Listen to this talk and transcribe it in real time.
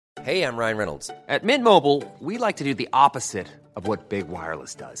Hey, I'm Ryan Reynolds. At Mint Mobile, we like to do the opposite of what Big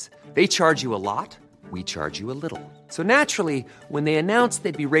Wireless does. They charge you a lot, we charge you a little. So naturally, when they announced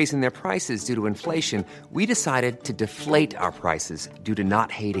they'd be raising their prices due to inflation, we decided to deflate our prices due to not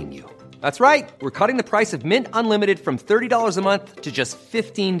hating you. That's right. We're cutting the price of Mint Unlimited from $30 a month to just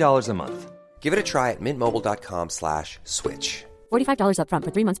 $15 a month. Give it a try at mintmobile.com/switch. $45 up front for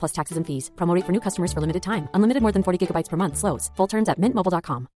 3 months plus taxes and fees. Promo rate for new customers for limited time. Unlimited more than 40 gigabytes per month. Slows full terms at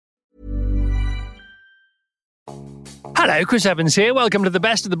mintmobile.com. Hello, Chris Evans here. Welcome to the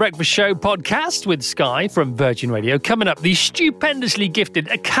Best of the Breakfast Show podcast with Sky from Virgin Radio. Coming up, the stupendously gifted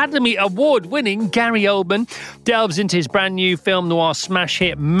Academy Award-winning Gary Oldman delves into his brand new film noir smash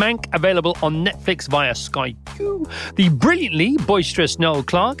hit Mank, available on Netflix via Sky Q. The brilliantly boisterous Noel,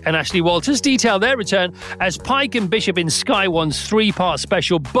 Clarke and Ashley Walters detail their return as Pike and Bishop in Sky One's 3-part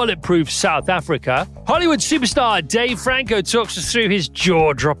special Bulletproof South Africa. Hollywood superstar Dave Franco talks us through his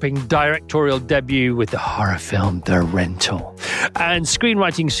jaw-dropping directorial debut with the horror film The Rental. And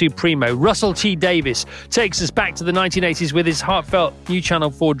screenwriting supremo Russell T Davies takes us back to the 1980s with his heartfelt new Channel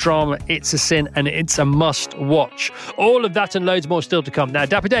 4 drama It's a Sin, and it's a must watch. All of that and loads more still to come. Now,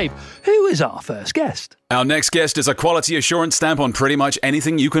 Dapper Dave, who is our first guest? Our next guest is a quality assurance stamp on pretty much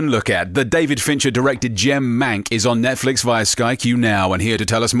anything you can look at. The David Fincher-directed gem Mank is on Netflix via Sky Q now, and here to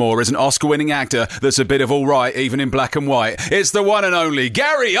tell us more is an Oscar-winning actor that's a bit of all right, even in black and white. It's the one and only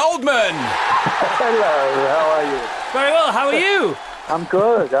Gary Oldman! Hello, how are you? Very well, how are you? I'm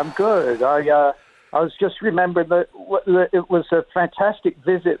good. I was just remembering that it was a fantastic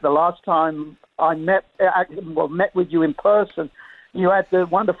visit the last time I met with you in person. You had the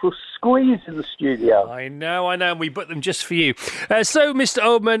wonderful squeeze in the studio. I know, and we booked them just for you. So, Mr.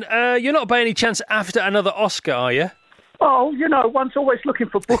 Oldman, you're not by any chance after another Oscar, are you? Oh, one's always looking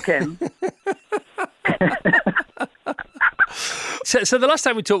for bookends. So the last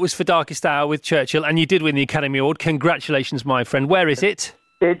time we talked was for Darkest Hour with Churchill, and you did win the Academy Award. Congratulations, my friend. Where is it?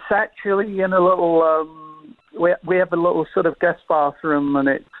 It's actually in a little... we have a little sort of guest bathroom, and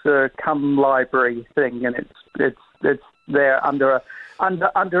it's a cum library thing, and it's there under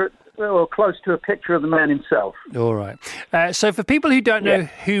close to a picture of the man himself. All right. So for people who don't know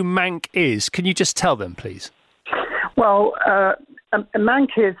who Mank is, can you just tell them, please? Well,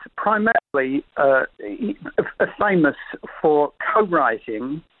 Mank is primarily famous for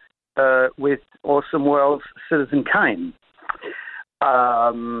co-writing with Orson Welles' Citizen Kane,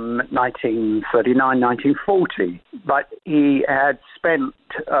 1939, 1940. But he had spent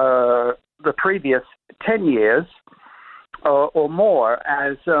the previous 10 years or more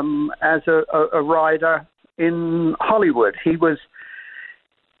as a writer in Hollywood. He was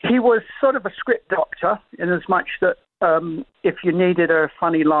sort of a script doctor, in as much that if you needed a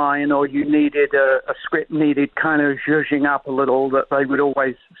funny line or you needed a script needed kind of zhuzhing up a little, that they would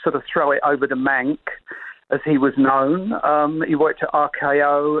always sort of throw it over to Mank, as he was known. He worked at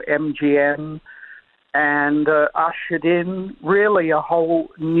RKO, MGM, and ushered in really a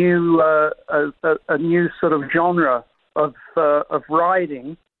whole new a new sort of genre of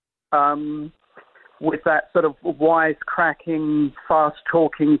writing, with that sort of wisecracking,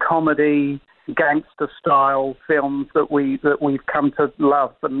 fast-talking comedy, gangster-style films that we've come to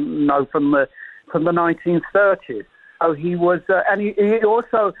love and know from the 1930s. So he was, and he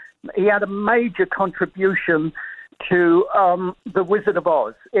had a major contribution to The Wizard of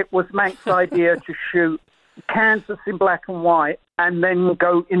Oz. It was Mank's idea to shoot Kansas in black and white and then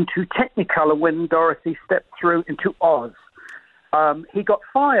go into Technicolor when Dorothy stepped through into Oz. He got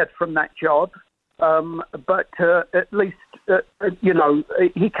fired from that job. But at least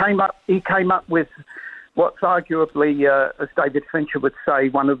he came up with what's arguably, as David Fincher would say,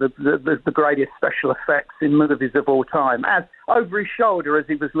 one of the greatest special effects in movies of all time. As over his shoulder as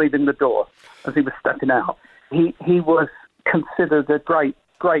he was leaving the door, as he was stepping out, he was considered a great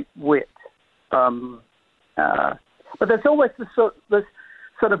wit. But there's always this sort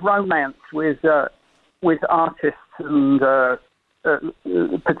of romance with artists and.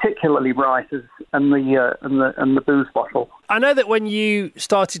 Particularly writers and the booze bottle. I know that when you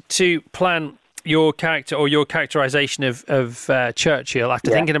started to plan your character or your characterisation of Churchill,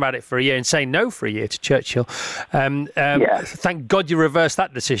 after thinking about it for a year and saying no for a year to Churchill, thank God you reversed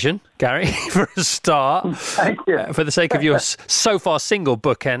that decision, Gary, for a start. Thank you. For the sake of your so far single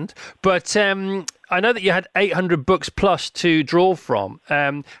bookend. But I know that you had 800 books plus to draw from.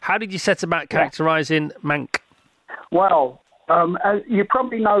 How did you set about characterising Mank? Well, you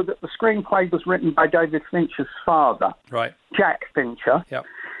probably know that the screenplay was written by David Fincher's father, right, Jack Fincher. Yep.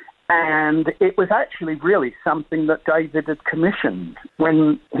 And it was actually really something that David had commissioned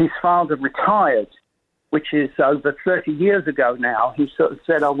when his father retired which is over 30 years ago now, he sort of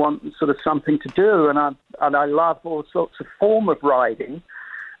said, I want sort of something to do, and I love all sorts of form of writing,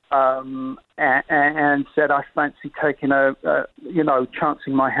 and said I fancy taking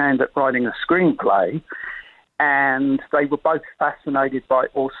chancing my hand at writing a screenplay. And they were both fascinated by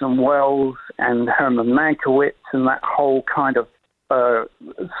Orson Welles and Herman Mankiewicz and that whole kind of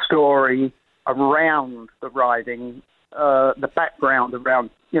story around the writing, the background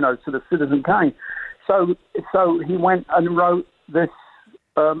around, sort of Citizen Kane. So he went and wrote this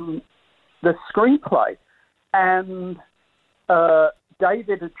screenplay, and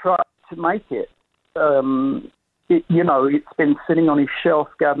David had tried to make it. It's been sitting on his shelf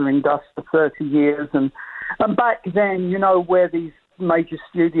gathering dust for 30 years, and back then, where these major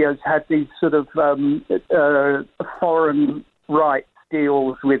studios had these sort of foreign rights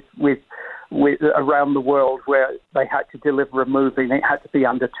deals with around the world, where they had to deliver a movie and it had to be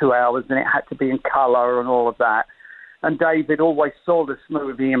under 2 hours and it had to be in colour and all of that. And David always saw this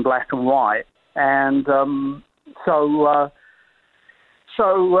movie in black and white, and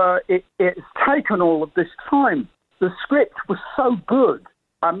it's taken all of this time. The script was so good,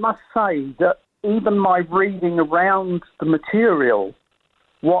 I must say, that even my reading around the material,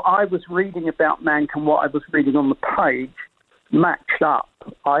 what I was reading about Mank and what I was reading on the page matched up.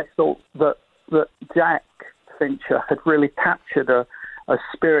 I thought that Jack Fincher had really captured a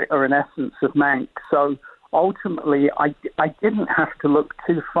spirit or an essence of Mank. So ultimately, I didn't have to look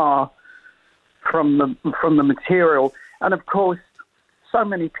too far from the material. And of course, so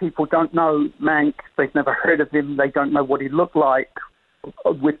many people don't know Mank. They've never heard of him. They don't know what he looked like.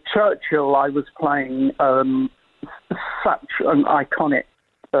 With Churchill, I was playing such an iconic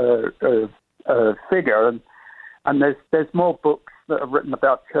figure, and there's more books that are written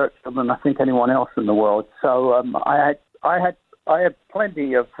about Churchill than I think anyone else in the world. So I had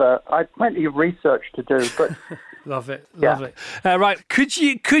plenty of research to do, but. Love it. Right, could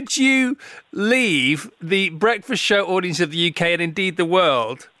you leave the breakfast show audience of the UK and indeed the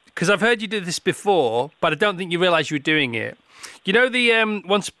world? Because I've heard you do this before, but I don't think you realise you were doing it. You know the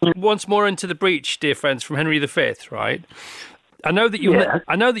once more into the breach, dear friends, from Henry V, right? I know that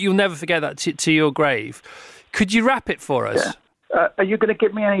you'll never forget that to your grave. Could you rap it for us? Yeah. Are you going to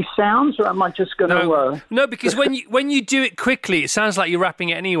give me any sounds, or am I just going to? No, because when you do it quickly, it sounds like you're rapping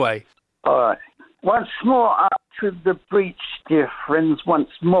it anyway. All right. Once more up to the breach, dear friends, once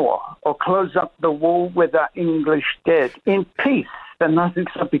more, or close up the wall with our English dead. In peace, then nothing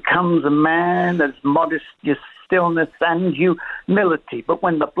so becomes a man as modest as stillness and humility. But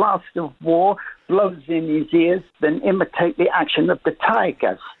when the blast of war blows in his ears, then imitate the action of the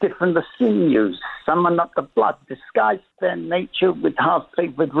tiger, stiffen the sinews, summon up the blood, disguise their nature with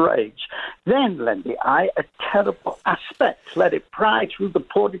half-favored rage. Then lend the eye a terrible aspect, let it pry through the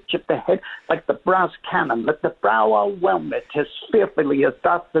portage of the head like the brass cannon, let the brow overwhelm it as fearfully as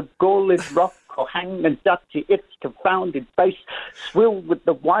doth the gold rock or hang and dirty its confounded base, swill with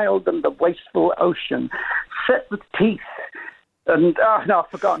the wild and the wasteful ocean, set the teeth. And, I've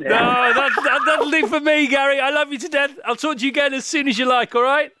forgotten it. No, that'll do for me, Gary. I love you to death. I'll talk to you again as soon as you like, all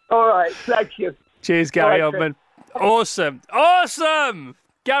right? All right, thank you. Cheers, Gary Oldman. Awesome.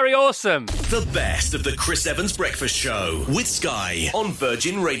 Gary, awesome. The best of the Chris Evans Breakfast Show with Sky on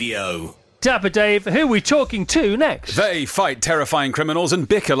Virgin Radio. Dapper Dave, who are we talking to next? They fight terrifying criminals and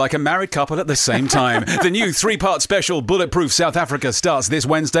bicker like a married couple at the same time. The new 3-part special Bulletproof South Africa starts this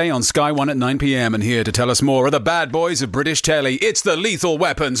Wednesday on Sky 1 at 9 p.m. And here to tell us more are the bad boys of British telly. It's the Lethal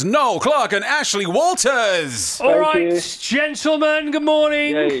Weapons, Noel, Clarke and Ashley Walters. All right, gentlemen, good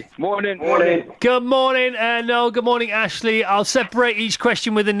morning. Hey, morning. Good morning, Noel. Good morning, Ashley. I'll separate each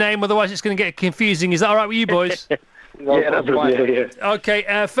question with a name, otherwise it's going to get confusing. Is that all right with you boys? Yeah, that's fine. Yeah.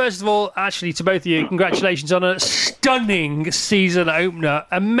 Okay, first of all, Ashley, to both of you, congratulations on a stunning season opener.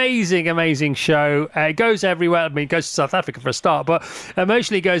 Amazing show. It goes everywhere. I mean, it goes to South Africa for a start, but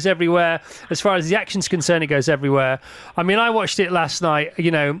emotionally it goes everywhere. As far as the action's concerned, it goes everywhere. I mean, I watched it last night,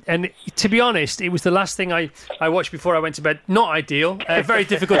 and to be honest, it was the last thing I watched before I went to bed. Not ideal. Very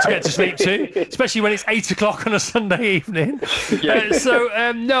difficult to get to sleep to, especially when it's 8 o'clock on a Sunday evening.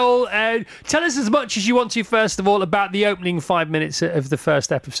 So, Noel, tell us as much as you want to, first of all, about the opening 5 minutes of the first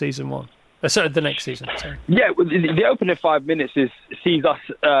ep of season 1. The next season. Sorry. Yeah, well, the opening 5 minutes sees us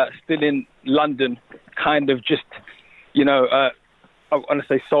still in London, kind of just, I want to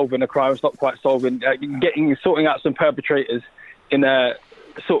say solving a crime. It's not quite solving, sorting out some perpetrators in a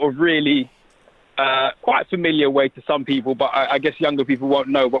sort of really quite familiar way to some people, but I guess younger people won't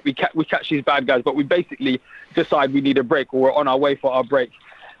know. But we catch these bad guys, but we basically decide we need a break, or we're on our way for our break,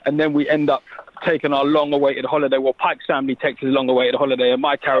 and then we end up taken our long-awaited holiday. Well, Pike's family takes his long-awaited holiday, and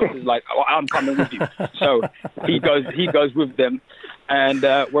my character's like, oh, I'm coming with you. So he goes with them, and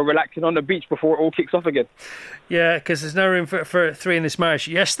we're relaxing on the beach before it all kicks off again. Yeah, because there's no room for three in this marriage.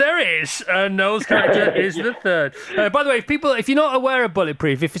 Yes, there is. Noel's character is the third. By the way, if you're not aware of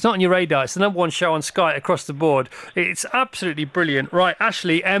Bulletproof, if it's not on your radar, it's the #1 show on Sky across the board. It's absolutely brilliant. Right,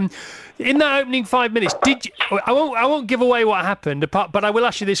 Ashley, in that opening 5 minutes, I won't give away what happened, but I will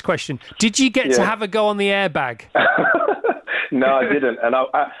ask you this question. Did you get to have a go on the airbag? No, I didn't, and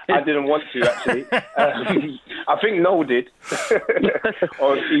I didn't want to, actually. I think Noel did,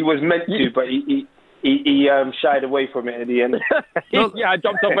 or he was meant to, but he shied away from it at the end. Yeah, I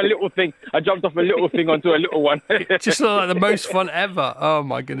jumped off a little thing. Onto a little one. Just looked like the most fun ever. Oh,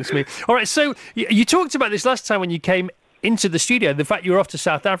 my goodness me. All right, so you talked about this last time when you came into the studio, the fact you were off to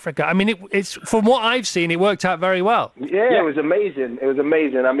South Africa. I mean, it's from what I've seen, it worked out very well. Yeah, it was amazing.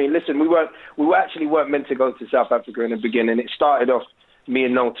 I mean, listen, we actually weren't meant to go to South Africa in the beginning. It started off me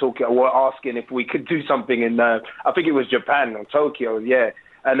and Noel asking if we could do something in, I think it was Japan or Tokyo, yeah.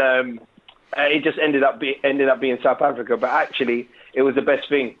 And it just ended up being South Africa. But actually, it was the best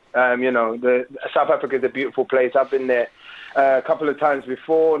thing. South Africa is a beautiful place. I've been there a couple of times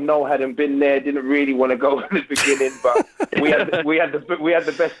before. Noel hadn't been there. Didn't really want to go in the beginning, but we had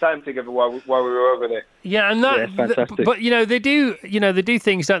the best time together while we were over there. Yeah, and fantastic. But they do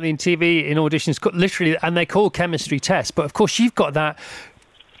things, don't they, in TV, in auditions, literally, and they call chemistry tests. But of course, you've got that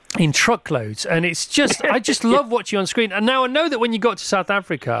in truckloads, and it's just I just love watching you on screen. And now I know that when you got to South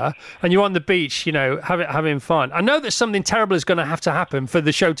Africa and you're on the beach, having fun, I know that something terrible is going to have to happen for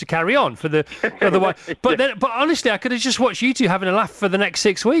the show to carry on for the but honestly, I could have just watched you two having a laugh for the next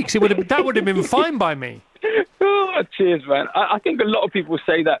 6 weeks. That would have been fine by me. Oh, cheers, man. I think a lot of people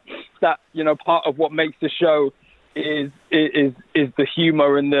say that part of what makes the show is the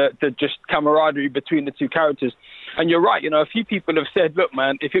humour and the just camaraderie between the two characters. And you're right, a few people have said, look,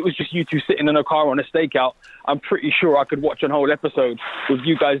 man, if it was just you two sitting in a car on a stakeout, I'm pretty sure I could watch a whole episode with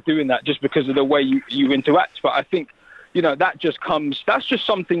you guys doing that just because of the way you interact. But I think, that's just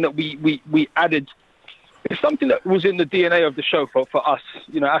something that we added. It's something that was in the DNA of the show for us,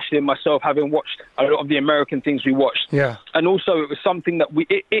 Ashley and myself, having watched a lot of the American things we watched. Yeah. And also it was something that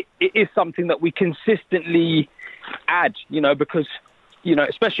it is something that we consistently add, because,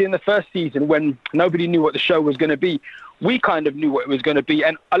 especially in the first season when nobody knew what the show was going to be, we kind of knew what it was going to be.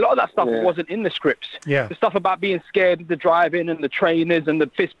 And a lot of that stuff wasn't in the scripts. Yeah. The stuff about being scared of the driving and the trainers and the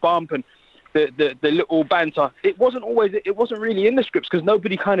fist bump and the little banter, it wasn't really in the scripts because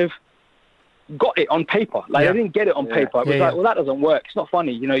nobody kind of got it on paper. They didn't get it on paper. It was well, that doesn't work. It's not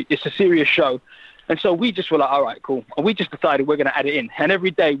funny. It's a serious show. And so we just were like, all right, cool. And we just decided we're going to add it in. And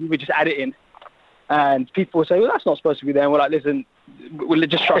every day we would just add it in. And people would say, well, that's not supposed to be there. And we're like, listen,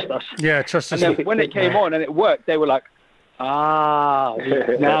 just trust us. Yeah, trust us. And then when it came on and it worked, they were like, now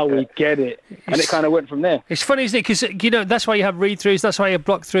we get it. And it kind of went from there. It's funny, isn't it? Because, that's why you have read-throughs, that's why you have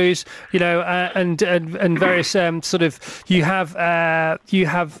block-throughs, and various sort of, you have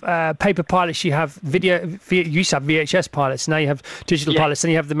paper pilots, you have video, you used to have VHS pilots, now you have digital pilots,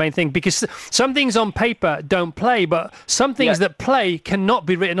 and you have the main thing. Because some things on paper don't play, but some things that play cannot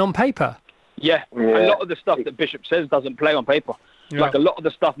be written on paper. Yeah, a lot of the stuff that Bishop says doesn't play on paper. Yeah. Like a lot of the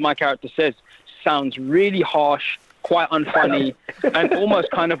stuff my character says sounds really harsh, quite unfunny, and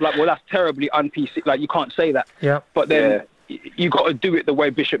almost kind of like, well, that's terribly un-PC. Like, you can't say that. Yeah. But then you got to do it the way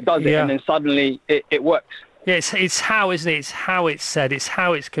Bishop does it, and then suddenly it works. Yeah, it's how, isn't it? It's how it's said, it's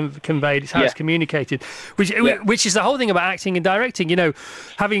how it's conveyed, it's how it's communicated, which is the whole thing about acting and directing.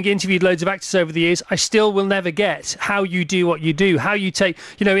 Having interviewed loads of actors over the years, I still will never get how you do what you do, how you take,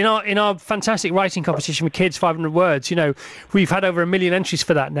 in our fantastic writing competition for kids, 500 words, we've had over 1 million entries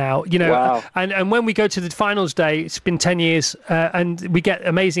for that now, wow. and when we go to the finals day, it's been 10 years, and we get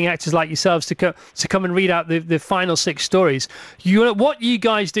amazing actors like yourselves to come and read out the final 6 stories. What you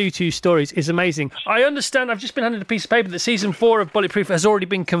guys do to stories is amazing. I understand. I've just been handed a piece of paper that season 4 of Bulletproof has already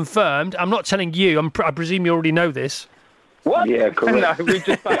been confirmed. I'm not telling you. I presume you already know this. What? Yeah, correct. No, we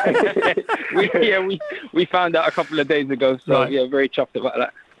just we found out a couple of days ago. So very chuffed about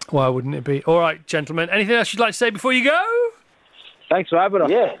that. Why wouldn't it be? All right, gentlemen. Anything else you'd like to say before you go? Thanks for having us.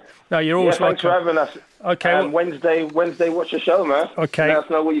 Yeah. No, you're always welcome. Thanks for having us. Okay. Wednesday, watch the show, man. Okay. Let us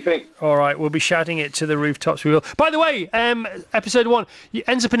know what you think. All right, we'll be shouting it to the rooftops. We will. By the way, episode 1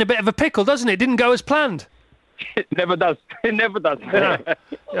 ends up in a bit of a pickle, doesn't it? It didn't go as planned. It never does. It never does. No.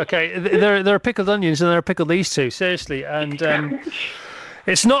 Okay, there are pickled onions and there are pickled these two, seriously. And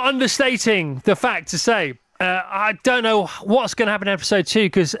it's not understating the fact to say I don't know what's going to happen in episode 2,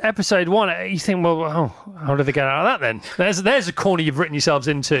 because episode 1, you think, well, how did they get out of that then? There's a corner you've written yourselves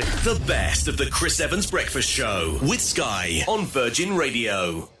into. The best of the Chris Evans Breakfast Show with Sky on Virgin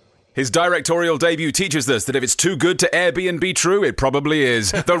Radio. His directorial debut teaches us that if it's too good to Airbnb true, it probably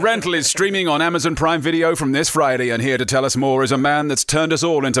is. The Rental is streaming on Amazon Prime Video from this Friday, and here to tell us more is a man that's turned us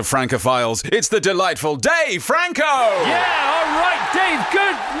all into Francophiles. It's the delightful Dave Franco! Yeah, all right, Dave.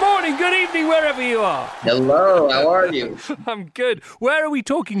 Good morning, good evening, wherever you are. Hello, how are you? I'm good. Where are we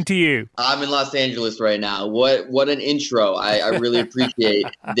talking to you? I'm in Los Angeles right now. What an intro. I really appreciate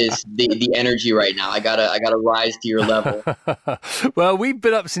the energy right now. I gotta rise to your level. Well, we've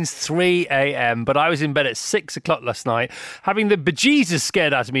been up since 3 a.m, but I was in bed at 6 o'clock last night, having the bejesus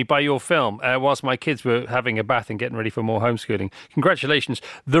scared out of me by your film, whilst my kids were having a bath and getting ready for more homeschooling. Congratulations.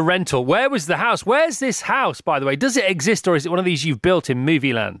 The Rental. Where was the house? Where's this house, by the way? Does it exist, or is it one of these you've built in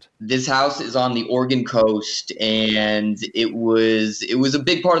movie land? This house is on the Oregon coast, and it was a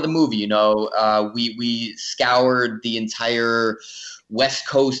big part of the movie. You know, we scoured the entire west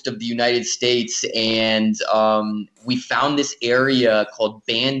coast of the United States, and we found this area called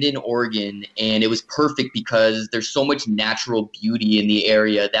Bandon, Oregon, and it was perfect because there's so much natural beauty in the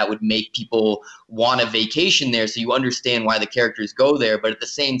area that would make people want a vacation there, so you understand why the characters go there. But at the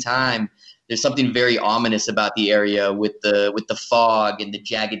same time, there's something very ominous about the area with the fog and the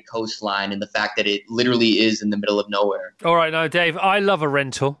jagged coastline and the fact that it literally is in the middle of nowhere. All right, now, Dave, I love a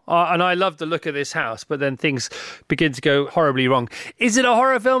rental, and I love the look of this house, but then things begin to go horribly wrong. Is it a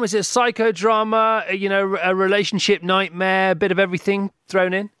horror film? Is it a psychodrama? A relationship nightmare? A bit of everything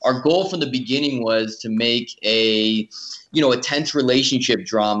thrown in? Our goal from the beginning was to make a tense relationship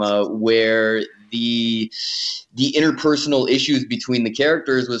drama where the interpersonal issues between the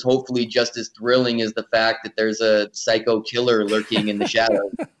characters was hopefully just as thrilling as the fact that there's a psycho killer lurking in the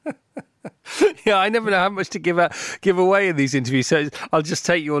shadows. Yeah, I never know how much to give away in these interviews, so I'll just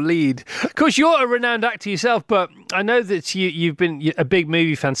take your lead. Of course, you're a renowned actor yourself, but I know that you've been a big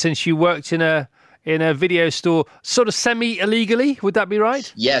movie fan since you worked in a video store, sort of semi-illegally. Would that be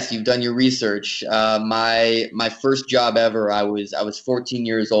right? Yes, you've done your research. My first job ever, I was 14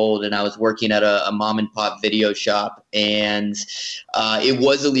 years old, and I was working at a mom and pop video shop, and it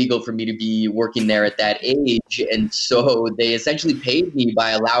was illegal for me to be working there at that age, and so they essentially paid me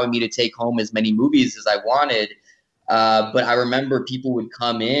by allowing me to take home as many movies as I wanted. But I remember people would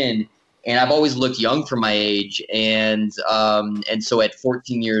come in, and I've always looked young for my age, and so at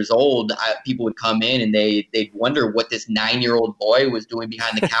 14 years old, people would come in and they'd wonder what this 9-year-old boy was doing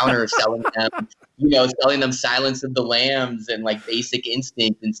behind the counter, selling them Silence of the Lambs and like Basic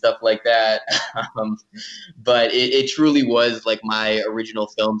Instinct and stuff like that. But it truly was like my original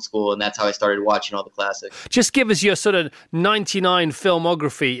film school, and that's how I started watching all the classics. Just give us your sort of 99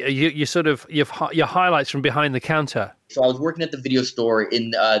 filmography, your highlights from behind the counter. So I was working at the video store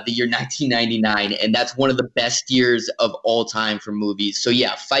in the year 1999, and that's one of the best years of all time for movies. So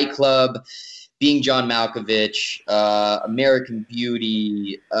yeah, Fight Club, Being John Malkovich, American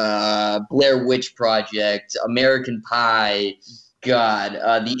Beauty, Blair Witch Project, American Pie,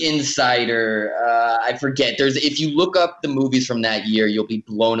 The Insider. I forget. If you look up the movies from that year, you'll be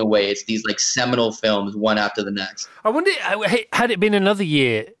blown away. It's these like seminal films, one after the next. I wonder, had it been another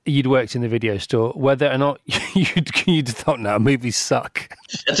year you'd worked in the video store, whether or not you'd thought, no, movies suck.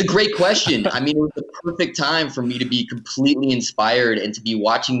 That's a great question. I mean, it was the perfect time for me to be completely inspired and to be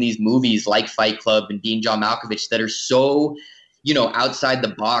watching these movies like Fight Club and Being John Malkovich that are so outside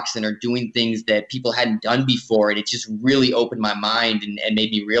the box and are doing things that people hadn't done before. And it just really opened my mind and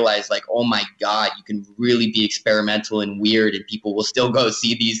made me realize, like, oh my God, you can really be experimental and weird, and people will still go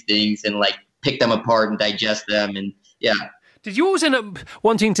see these things and like pick them apart and digest them. And yeah. Did you always end up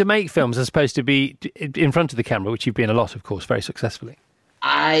wanting to make films as opposed to be in front of the camera, which you've been a lot, of course, very successfully?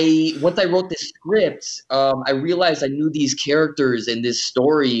 Once I wrote this script, I realized I knew these characters and this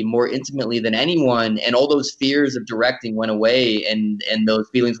story more intimately than anyone, and all those fears of directing went away, and those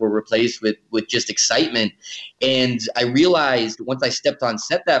feelings were replaced with just excitement. And I realized once I stepped on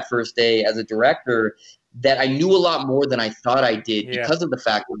set that first day as a director that I knew a lot more than I thought I did because of the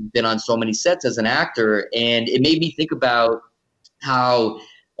fact that I've been on so many sets as an actor. And it made me think about how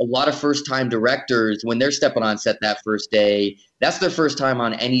a lot of first-time directors, when they're stepping on set that first day, that's their first time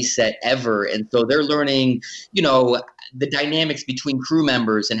on any set ever. And so they're learning, the dynamics between crew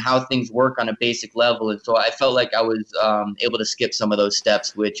members and how things work on a basic level. And so I felt like I was able to skip some of those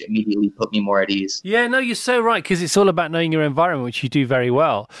steps, which immediately put me more at ease. Yeah, no, you're so right, because it's all about knowing your environment, which you do very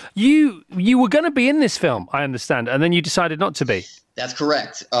well. You were going to be in this film, I understand, and then you decided not to be. That's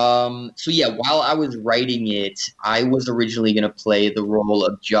correct. So yeah, while I was writing it, I was originally going to play the role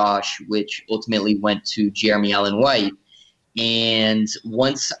of Josh, which ultimately went to Jeremy Allen White. And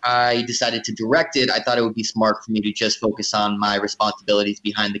once I decided to direct it, I thought it would be smart for me to just focus on my responsibilities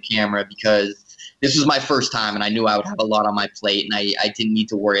behind the camera, because this was my first time and I knew I would have a lot on my plate, and I didn't need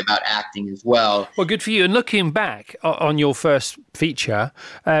to worry about acting as well. Well, good for you. And looking back on your first feature,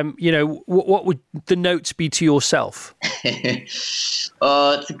 what would the notes be to yourself? It's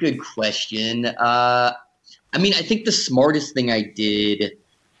a good question. I think the smartest thing I did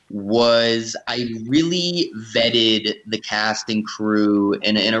was I really vetted the cast and crew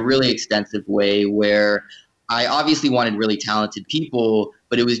in a really extensive way, where I obviously wanted really talented people,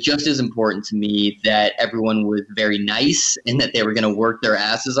 but it was just as important to me that everyone was very nice and that they were going to work their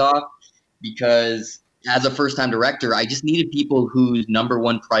asses off, because as a first-time director, I just needed people whose number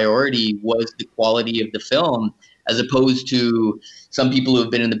one priority was the quality of the film, as opposed to some people who have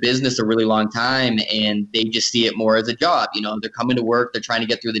been in the business a really long time and they just see it more as a job. They're coming to work, they're trying to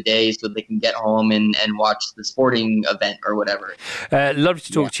get through the day so they can get home and watch the sporting event or whatever. Lovely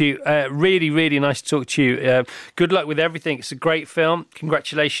to talk to you. Really, really nice to talk to you. Good luck with everything. It's a great film.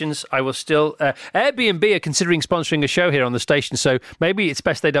 Congratulations. I will still... Airbnb are considering sponsoring a show here on the station, so maybe it's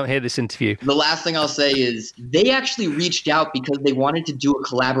best they don't hear this interview. The last thing I'll say is they actually reached out because they wanted to do a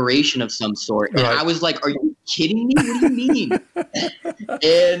collaboration of some sort. And I was like, are you kidding me? What do you mean?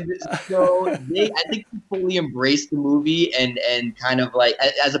 And so I think they fully embraced the movie and kind of like,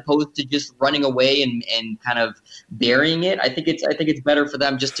 as opposed to just running away and kind of burying it. I think it's better for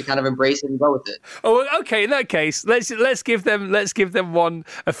them just to kind of embrace it and go with it. Oh, okay. In that case, let's give them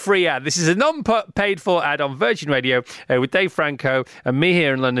a free ad. This is a non-paid for ad on Virgin Radio with Dave Franco and me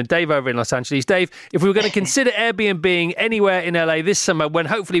here in London, Dave over in Los Angeles. Dave, if we were going to consider Airbnb anywhere in LA this summer, when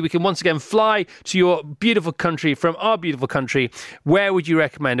hopefully we can once again fly to your beautiful country from our beautiful country, where would you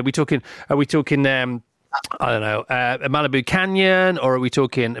recommend? Are we talking Malibu Canyon, or are we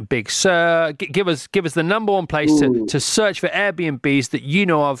talking Big Sur? Give us the number one place to search for Airbnbs that you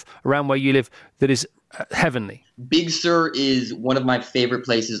know of around where you live that is heavenly. Big Sur is one of my favorite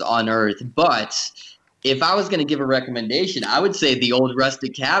places on earth, but if I was going to give a recommendation, I would say the old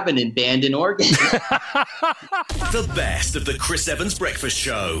rustic cabin in Bandon, Oregon. The best of the Chris Evans Breakfast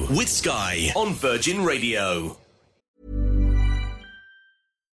Show with Sky on Virgin Radio.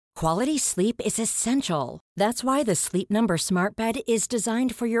 Quality sleep is essential. That's why the Sleep Number Smart Bed is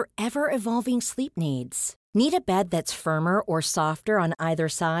designed for your ever-evolving sleep needs. Need a bed that's firmer or softer on either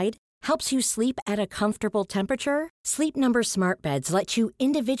side? Helps you sleep at a comfortable temperature? Sleep Number Smart Beds let you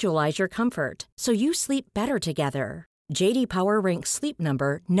individualize your comfort, so you sleep better together. J.D. Power ranks Sleep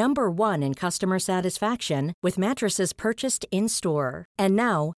Number number 1 in customer satisfaction with mattresses purchased in-store. And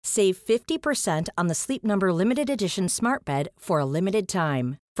now, save 50% on the Sleep Number Limited Edition Smart Bed for a limited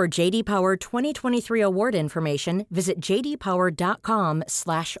time. For J.D. Power 2023 award information, visit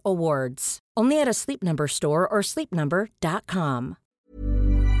jdpower.com/awards. Only at a Sleep Number store or sleepnumber.com.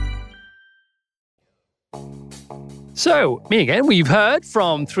 So, me again. We've heard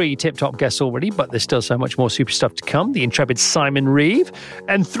from 3 tip-top guests already, but there's still so much more super stuff to come. The intrepid Simon Reeve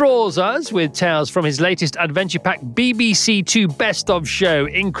enthralls us with tales from his latest adventure-packed BBC Two Best Of show.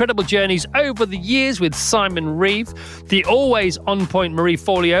 Incredible journeys over the years with Simon Reeve. The always on-point Marie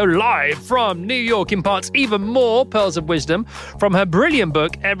Forleo, live from New York, imparts even more pearls of wisdom from her brilliant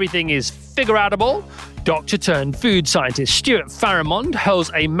book, Everything is Figure-Outable. Doctor-turned-food scientist Stuart Farrimond holds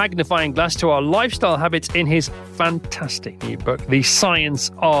a magnifying glass to our lifestyle habits in his fantastic new book, The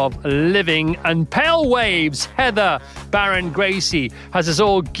Science of Living. And Pale Waves' Heather Barron-Gracie has us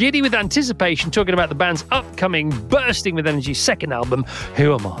all giddy with anticipation, talking about the band's upcoming bursting with energy second album,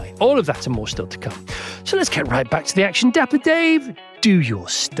 Who Am I? All of that and more still to come. So let's get right back to the action. Dapper Dave, do your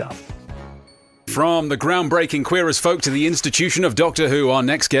stuff. From the groundbreaking Queer as Folk to the institution of Doctor Who, our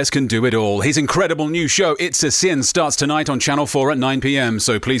next guest can do it all. His incredible new show, It's a Sin, starts tonight on Channel 4 at 9 p.m.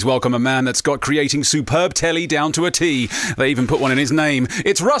 So please welcome a man that's got creating superb telly down to a T. They even put one in his name.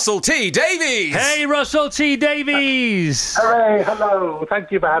 It's Russell T. Davies! Hey, Russell T. Davies! Hooray, hello.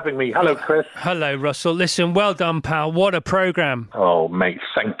 Thank you for having me. Hello, Chris. Hello, Russell. Listen, well done, pal. What a programme. Oh, mate,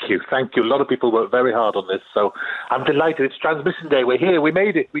 thank you. Thank you. A lot of people worked very hard on this, so I'm delighted. It's transmission day. We're here. We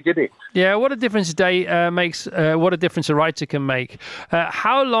made it. We did it. Yeah, what a difference a day makes, what a difference a writer can make.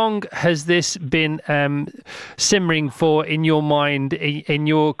 How long has this been simmering for in your mind, in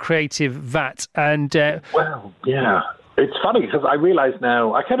your creative vat? And well, yeah. It's funny because I realise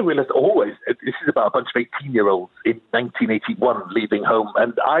now, I kind of realised always, this is about a bunch of 18-year-olds in 1981 leaving home,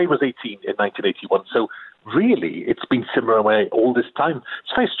 and I was 18 in 1981, so really it's been simmering away all this time.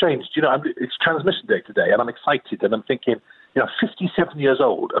 It's very strange, it's transmission day today, and I'm excited, and I'm thinking, 57 years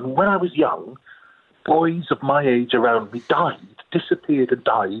old, and when I was young, boys of my age around me disappeared and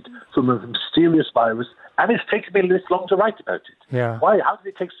died from a mysterious virus, and it's taken me this long to write about it. Yeah. Why? How did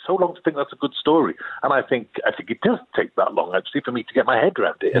it take so long to think that's a good story? And I think it does take that long, actually, for me to get my head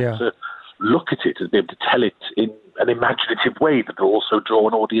around it and to look at it and be able to tell it in an imaginative way that will also draw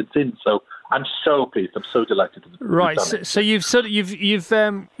an audience in. So I'm so pleased. I'm so delighted. Right. So you've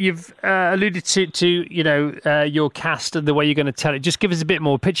alluded to your cast and the way you're going to tell it. Just give us a bit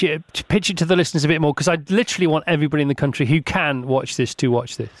more. Pitch it to the listeners a bit more, because I literally want everybody in the country who can watch this to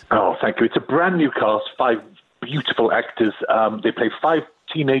watch this. Oh, thank you. It's a brand new cast. 5 beautiful actors. They play 5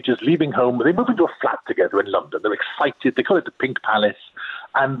 teenagers leaving home. They move into a flat together in London. They're excited. They call it the Pink Palace.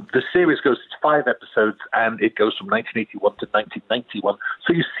 And the series goes to 5 episodes, and it goes from 1981 to 1991.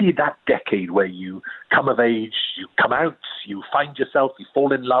 So you see that decade where you come of age, you come out, you find yourself, you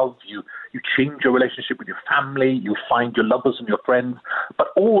fall in love, you change your relationship with your family, you find your lovers and your friends. But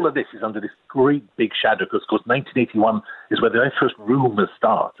all of this is under this great big shadow, because, of course, 1981 is where the very first rumours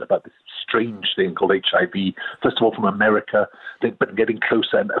start about this strange thing called HIV, first of all from America, but getting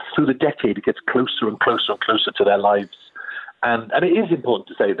closer. And through the decade, it gets closer and closer and closer to their lives. And it is important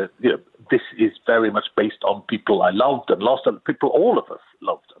to say that this is very much based on people I loved and lost, and people all of us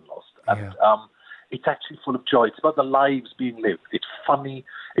loved and lost. And it's actually full of joy. It's about the lives being lived. It's funny,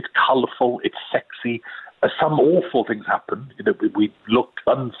 it's colourful, it's sexy. Some awful things happen. We look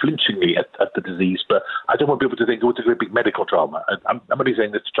unflinchingly at the disease, but I don't want people to think, it's a great big medical drama. I'm only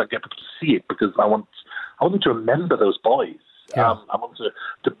saying this to try and get people to see it, because I want them to remember those boys. Yeah. I want to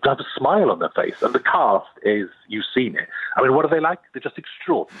have a smile on their face. And the cast is, you've seen it. I mean, what are they like? They're just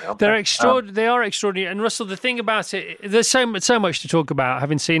extraordinary. They are extraordinary. And Russell, the thing about it, there's so much to talk about,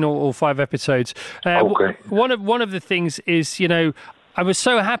 having seen all 5 episodes. One of the things is, I was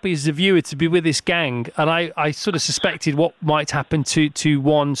so happy as a viewer to be with this gang, and I sort of suspected what might happen to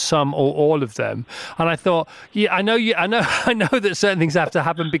one, some, or all of them. And I thought, I know that certain things have to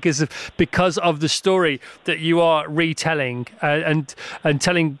happen because of the story that you are retelling and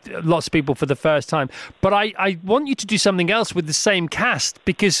telling lots of people for the first time. But I want you to do something else with the same cast,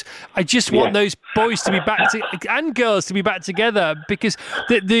 because I just want those boys to be back and girls to be back together, because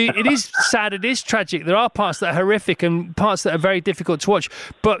it is sad, it is tragic. There are parts that are horrific and parts that are very difficult to watch,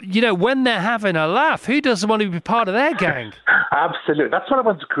 but when they're having a laugh, who doesn't want to be part of their gang? Absolutely. That's what I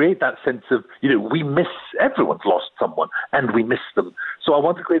want to create, that sense of, everyone's lost someone and we miss them. So I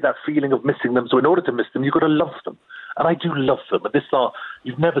want to create that feeling of missing them. So in order to miss them, you've got to love them. And I do love them. And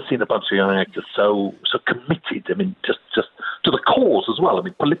you've never seen a bunch of young actors so committed. I mean, just to the cause as well. I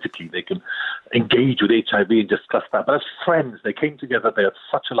mean, politically, they can engage with HIV and discuss that. But as friends, they came together. They had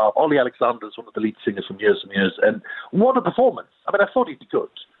such a laugh. Ollie Alexander's one of the lead singers from years and years. And what a performance. I mean, I thought he'd be good.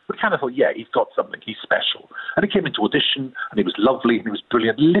 But kind of thought, he's got something. He's special. And he came into audition, and he was lovely, and he was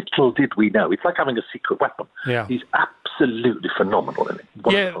brilliant. Little did we know. It's like having a secret weapon. Yeah. He's absolutely phenomenal in it.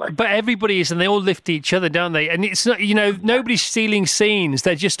 Wonderful. But everybody is, and they all lift each other, don't they? And it's not, nobody's stealing scenes.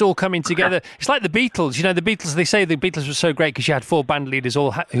 They're just all coming together. It's like the Beatles. The Beatles, they say the Beatles were so great because you had 4 band leaders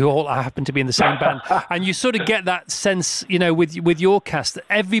who all happened to be in the same band. And you sort of get that sense, with your cast, that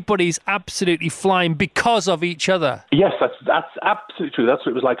everybody's absolutely flying because of each other. Yes, that's absolutely true. That's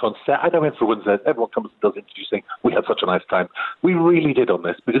what it was like on set. I know everyone comes and does interviews saying, we had such a nice time. We really did on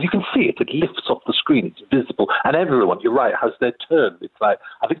this, because you can see it. It lifts off the screen. It's visible. And everyone, you're right, has their turn. It's like,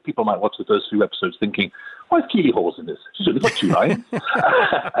 I think people might watch the first 2 episodes thinking, why is Keely Hawes in this? She's only got 2 lines.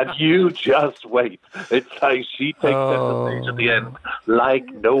 And you just wait. It's like she takes center stage at the end like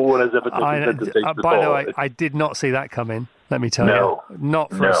no one has ever taken center stage before. By the way, I did not see that coming. Let me tell you,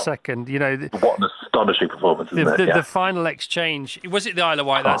 not for a second. What an astonishing performance, isn't it? The final exchange, was it the Isle of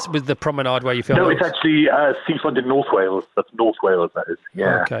Wight? That's with the promenade where you filmed? No, it's actually Seafront in North Wales. That's North Wales, that is.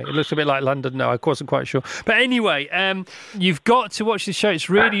 Yeah. Okay, it looks a bit like London. No, I wasn't quite sure. But anyway, you've got to watch this show. It's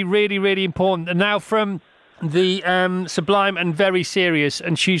really, really, really important. And now from the sublime and very serious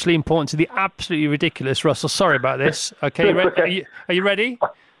and hugely important to the absolutely ridiculous, Russell. Sorry about this. Okay, are you ready?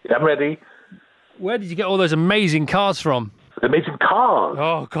 I'm ready. Where did you get all those amazing cars from? with amazing cars.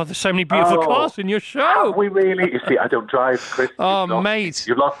 Oh, God, there's so many beautiful cars in your show. Have we really? You see, I don't drive, Chris. Mate.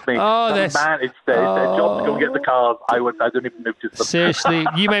 You lost me. Oh, man, it's their job to go and get the cars. I don't even notice them. Seriously,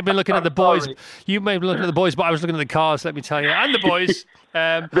 you may have been looking at the boys. You may have been looking at the boys, but I was looking at the cars, let me tell you. And the boys.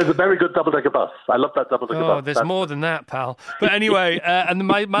 There's a very good double-decker bus. I love that double-decker bus. Oh, there's more than that, pal. But anyway, and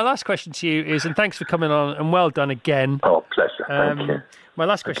my last question to you is, and thanks for coming on, and well done again. Oh, pleasure. Thank you. My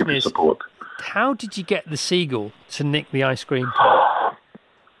last question is, how did you get the seagull to nick the ice cream?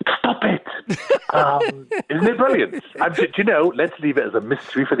 Stop it. Isn't it brilliant? Do you know, let's leave it as a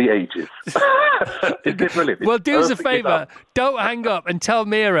mystery for the ages. Isn't it brilliant? Well, do us a favour. Don't hang up and tell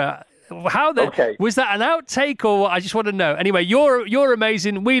Mira. Was that an outtake or what? I just want to know. Anyway, you're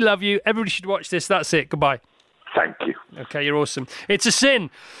amazing. We love you. Everybody should watch this. That's it. Goodbye. Thank you. Okay, you're awesome. It's a Sin.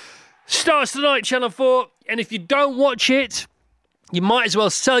 Starts tonight, Channel 4. And if you don't watch it, you might as well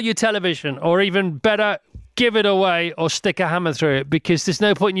sell your television, or even better, give it away or stick a hammer through it, because there's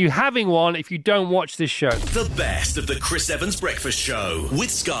no point in you having one if you don't watch this show. The best of the Chris Evans Breakfast Show with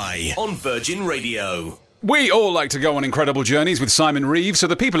Sky on Virgin Radio. We all like to go on incredible journeys with Simon Reeve, so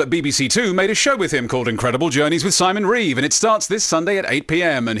the people at BBC Two made a show with him called Incredible Journeys with Simon Reeve, and it starts this Sunday at 8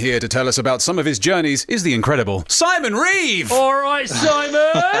 p.m. And here to tell us about some of his journeys is the incredible Simon Reeve! All right, Simon!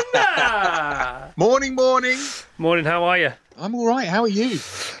 Morning. Morning, how are you? I'm all right. How are you?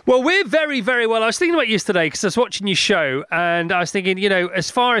 Well, we're very, very well. I was thinking about you yesterday because I was watching your show, and I was thinking, as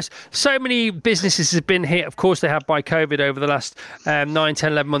far as so many businesses have been hit, of course they have by COVID over the last 9,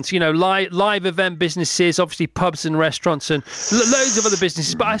 10, 11 months, live event businesses, obviously pubs and restaurants and loads of other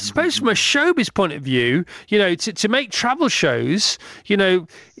businesses. But I suppose from a showbiz point of view, to make travel shows,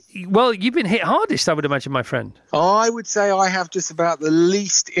 well, you've been hit hardest, I would imagine, my friend. I would say I have just about the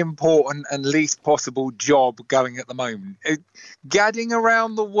least important and least possible job going at the moment. Gadding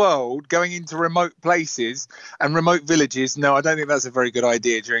around the world, going into remote places and remote villages, no, I don't think that's a very good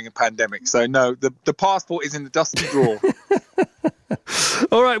idea during a pandemic. So, no, the passport is in the dusty drawer.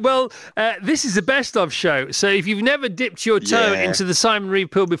 All right, well, this is the best of show. So if you've never dipped your toe into the Simon Reeve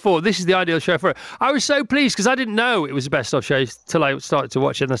pool before, this is the ideal show for it. I was so pleased because I didn't know it was the best of show till I started to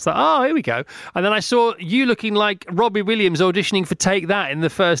watch it, and I thought, oh, here we go. And then I saw you looking like Robbie Williams auditioning for Take That in the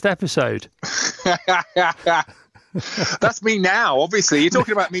first episode. That's me now, obviously. You're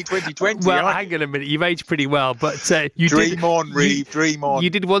talking about me 2020. Well, hang on a minute. You've aged pretty well, but you dream on, Reeve, dream on. You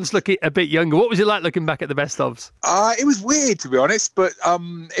did once look a bit younger. What was it like looking back at the best ofs? It was weird, to be honest, but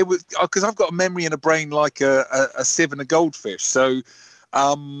it was because I've got a memory and a brain like a sieve and a goldfish. So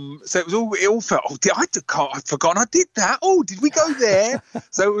it all felt. I've forgotten I did that. Oh, did we go there?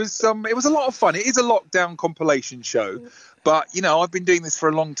 So it was a lot of fun. It is a lockdown compilation show. But, I've been doing this for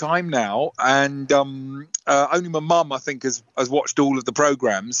a long time now, and only my mum, I think, has watched all of the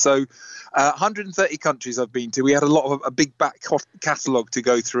programmes. So 130 countries I've been to. We had a big back catalogue to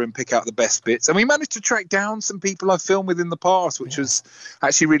go through and pick out the best bits. And we managed to track down some people I've filmed with in the past, which was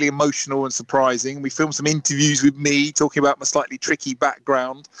actually really emotional and surprising. We filmed some interviews with me talking about my slightly tricky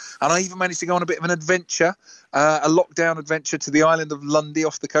background. And I even managed to go on a bit of an adventure. A lockdown adventure to the island of Lundy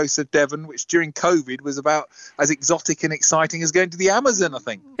off the coast of Devon, which during COVID was about as exotic and exciting as going to the Amazon, I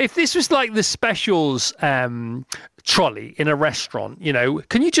think. If this was like the specials trolley in a restaurant,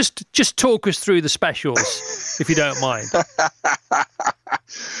 can you just talk us through the specials, if you don't mind?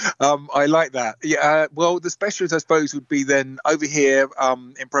 I like that. Yeah. Well, the specials, I suppose, would be then over here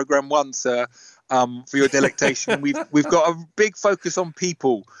in Programme 1, sir, for your delectation. We've got a big focus on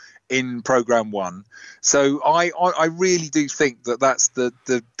people in Programme 1. So I really do think that's the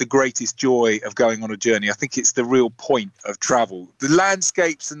greatest joy of going on a journey. I think it's the real point of travel. The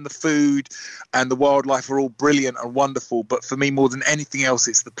landscapes and the food and the wildlife are all brilliant and wonderful, but for me, more than anything else,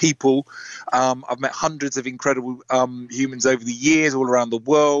 it's the people. I've met hundreds of incredible humans over the years all around the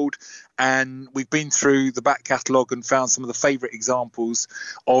world, and we've been through the back catalogue and found some of the favourite examples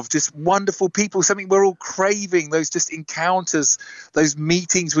of just wonderful people, something we're all craving, those just encounters, those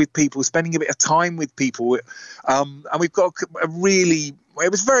meetings with people, spending a bit of time with people. And we've got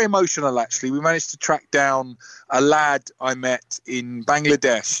it was very emotional, actually. We managed to track down a lad I met in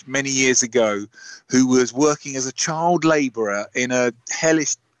Bangladesh many years ago who was working as a child labourer in a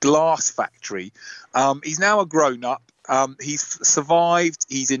hellish glass factory. He's now a grown-up. He's survived,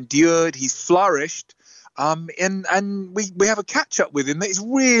 he's endured, he's flourished, and we have a catch up with him that is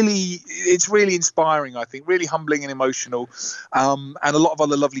it's really inspiring, I think, really humbling and emotional, and a lot of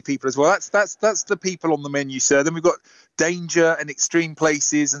other lovely people as well. That's the people on the menu, sir. Then we've got danger and extreme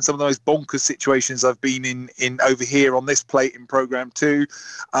places and some of the most bonkers situations I've been in over here on this plate in Programme 2.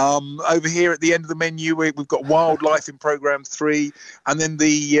 Over here at the end of the menu, we've got wildlife in Programme 3, and then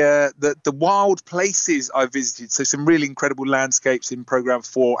the wild places I visited. So some really incredible landscapes in Programme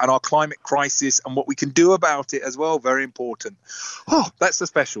 4, and our climate crisis and what we can do about it as well. Very important. Oh, that's the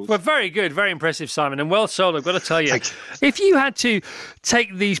specials. Well, very good, very impressive, Simon, and well sold. I've got to tell you, if you had to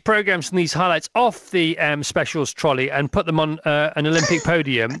take these programmes and these highlights off the specials trolley and put them on an Olympic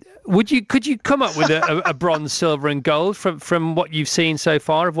podium, could you come up with a bronze, silver and gold from what you've seen so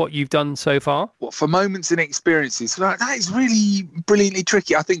far, of what you've done so far? Well, for moments and experiences, that is really brilliantly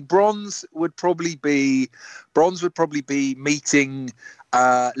tricky. I think bronze would probably be meeting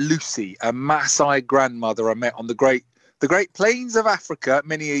Lucy, a Maasai grandmother I met on the Great Plains of Africa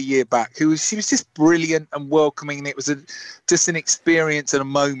many a year back. She was just brilliant and welcoming, and it was just an experience and a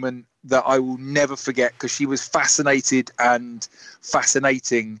moment that I will never forget, because she was fascinated and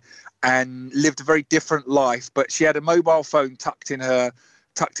fascinating and lived a very different life. But she had a mobile phone tucked in her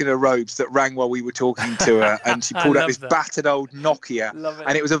robes that rang while we were talking to her, and she pulled out this battered old Nokia.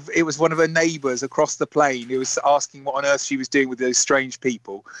 And it was one of her neighbours across the plain who was asking what on earth she was doing with those strange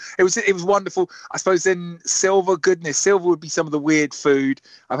people. It was wonderful. I suppose then silver would be some of the weird food.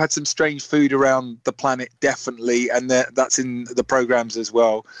 I've had some strange food around the planet, definitely, and that's in the programmes as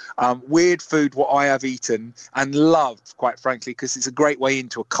well. Weird food, what I have eaten and loved, quite frankly, because it's a great way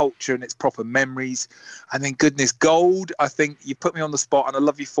into a culture and it's proper memories. And then gold, I think you put me on the spot and I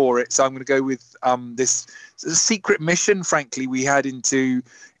love you for it. So I'm going to go with this secret mission, frankly, we had into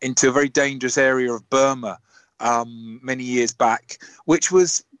a very dangerous area of Burma many years back, which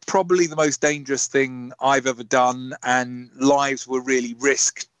was probably the most dangerous thing I've ever done, and lives were really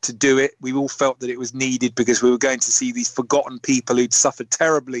risked to do it. We all felt that it was needed because we were going to see these forgotten people who'd suffered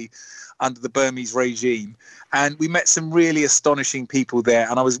terribly under the Burmese regime. And we met some really astonishing people there,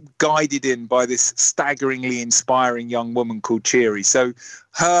 and I was guided in by this staggeringly inspiring young woman called Cheery. So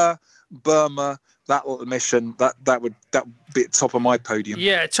her, Burma, that little mission, that would be at the top of my podium.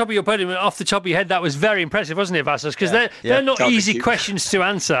 Yeah, top of your podium, off the top of your head, that was very impressive, wasn't it, Vassos? Because they're not easy questions to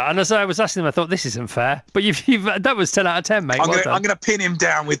answer. And as I was asking them, I thought, this isn't fair. But that was 10 out of 10, mate. I'm going to pin him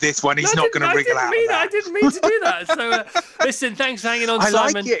down with this one. He's not going to wriggle out. I didn't mean to do that. So, listen, thanks for hanging on, Simon.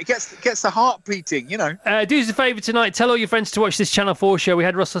 I like it. It gets the heart beating, you know. Do us a favour tonight. Tell all your friends to watch this Channel 4 show. We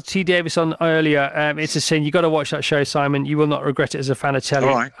had Russell T Davies on earlier. It's a sin. You've got to watch that show, Simon. You will not regret it as a fan of telly.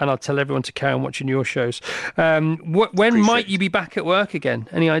 Right. And I'll tell everyone to carry on watching your shows. When might you be back at work again?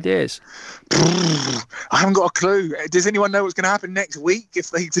 Any ideas? I haven't got a clue. Does anyone know what's going to happen next week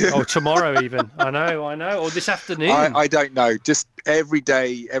if they do? Oh, tomorrow even. I know. Or this afternoon. I don't know. Just every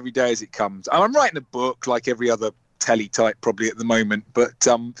day as it comes. I'm writing a book like every other telly type probably at the moment, but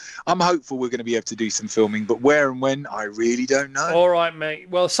I'm hopeful we're going to be able to do some filming, but where and when, I really don't know. All right, mate.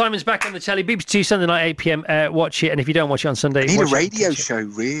 Well, Simon's back on the telly, BBC2 Sunday night 8 p.m. Watch it, and if you don't watch it on Sunday, I need a radio show,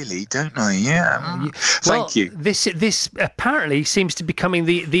 really, don't I? Yeah. Thank you. This apparently seems to be becoming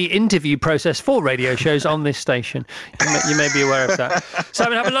the interview process for radio shows on this station. You may be aware of that.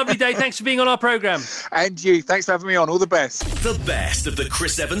 Simon, have a lovely day. Thanks for being on our programme. And you. Thanks for having me on. All the best. The best of the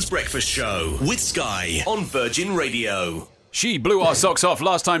Chris Evans Breakfast Show with Sky on Virgin Radio. She blew our socks off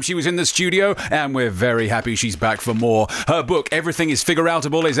last time she was in the studio, and we're very happy she's back for more. Her book, Everything is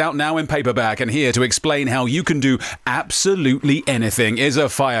Figureoutable, is out now in paperback, and here to explain how you can do absolutely anything is a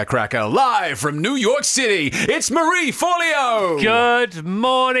firecracker. Live from New York City, it's Marie Forleo. Good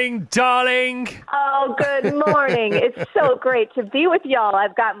morning, darling. Oh, good morning. It's so great to be with y'all.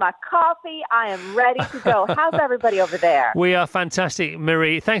 I've got my coffee. I am ready to go. How's everybody over there? We are fantastic,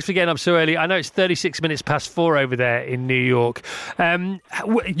 Marie. Thanks for getting up so early. I know it's 36 minutes past 4 over there in New York.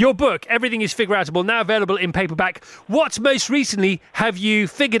 Your book, Everything is Figureoutable, now available in paperback. What most recently have you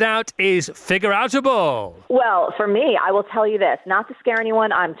figured out is figureoutable? Well, for me, I will tell you this, not to scare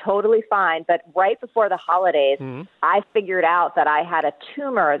anyone, I'm totally fine, but right before the holidays, I figured out that I had a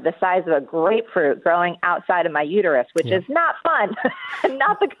tumor the size of a grapefruit growing outside of my uterus, which is not fun,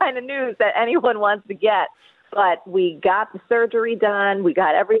 not the kind of news that anyone wants to get. But we got the surgery done. We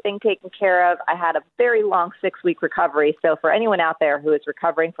got everything taken care of. I had a very long 6-week recovery. So for anyone out there who is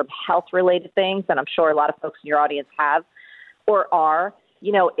recovering from health-related things, and I'm sure a lot of folks in your audience have or are,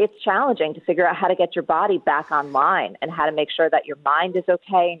 you know, it's challenging to figure out how to get your body back online and how to make sure that your mind is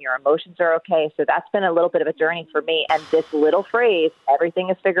okay and your emotions are okay. So that's been a little bit of a journey for me. And this little phrase, everything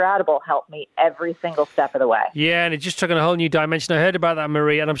is figureoutable, helped me every single step of the way. Yeah, and it just took on a whole new dimension. I heard about that,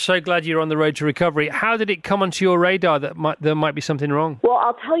 Marie, and I'm so glad you're on the road to recovery. How did it come onto your radar that there might be something wrong? Well,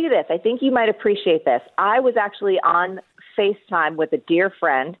 I'll tell you this. I think you might appreciate this. I was actually on FaceTime with a dear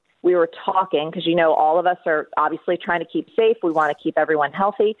friend. we were talking because, all of us are obviously trying to keep safe. We want to keep everyone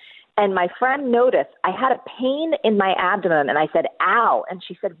healthy. And my friend noticed I had a pain in my abdomen, and I said, ow. And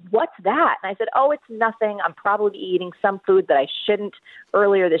she said, what's that? And I said, oh, it's nothing. I'm probably eating some food that I shouldn't.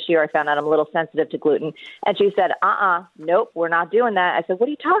 Earlier this year, I found out I'm a little sensitive to gluten. And she said, nope, we're not doing that. I said, what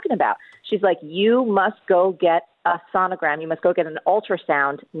are you talking about? She's like, you must go get a sonogram. You must go get an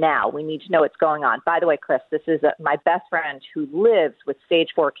ultrasound now. We need to know what's going on. By the way, Chris, this is my best friend who lives with stage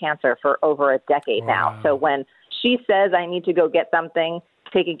 4 cancer for over a decade now. So when she says I need to go get something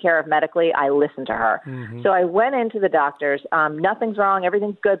taken care of medically, I listen to her. So I went into the doctors. Nothing's wrong.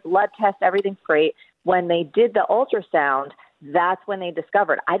 Everything's good. Blood test, everything's great. When they did the ultrasound, that's when they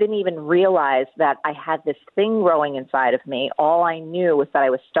discovered. I didn't even realize that I had this thing growing inside of me. All I knew was that I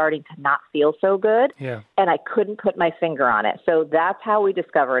was starting to not feel so good, and I couldn't put my finger on it. So that's how we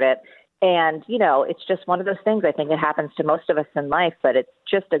discovered it. And, it's just one of those things. I think it happens to most of us in life, but it's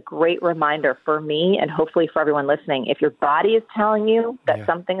just a great reminder for me and hopefully for everyone listening. If your body is telling you that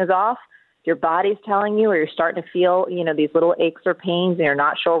something is off, your body's telling you, or you're starting to feel, these little aches or pains and you're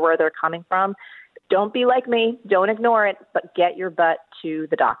not sure where they're coming from, don't be like me. Don't ignore it, but get your butt to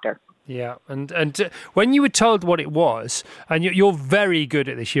the doctor. Yeah, and when you were told what it was, and you're very good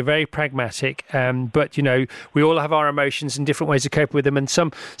at this, you're very pragmatic, but, we all have our emotions and different ways of coping with them, and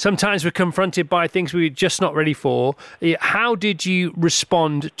sometimes we're confronted by things we're just not ready for. How did you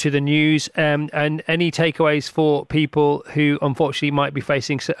respond to the news, and any takeaways for people who, unfortunately, might be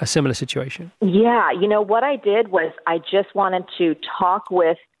facing a similar situation? Yeah, what I did was I just wanted to talk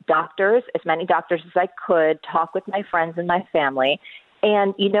with doctors, as many doctors as I could, talk with my friends and my family.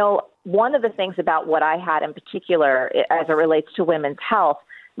 And, one of the things about what I had in particular as it relates to women's health,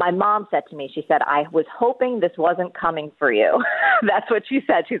 my mom said to me, she said, I was hoping this wasn't coming for you. That's what she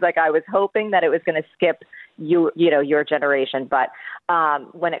said. She's like, I was hoping that it was going to skip your generation. But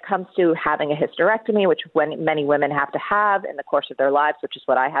when it comes to having a hysterectomy, which many women have to have in the course of their lives, which is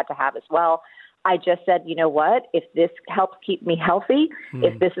what I had to have as well, I just said, you know what, if this helps keep me healthy,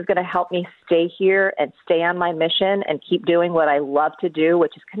 if this is going to help me stay here and stay on my mission and keep doing what I love to do,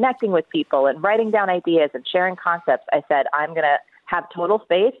 which is connecting with people and writing down ideas and sharing concepts, I said, I'm going to have total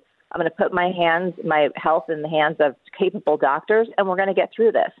faith. I'm going to put my health in the hands of capable doctors, and we're going to get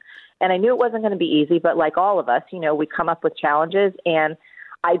through this. And I knew it wasn't going to be easy, but like all of us, we come up with challenges, and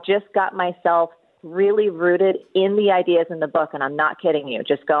I just got myself really rooted in the ideas in the book, and I'm not kidding you,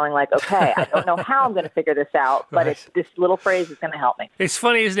 just going like, okay, I don't know how I'm going to figure this out, but this little phrase is going to help me. It's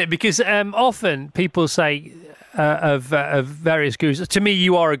funny, isn't it? Because often people say of various gurus, to me,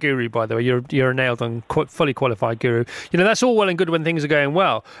 you are a guru, by the way. You're a nailed-on, fully qualified guru. That's all well and good when things are going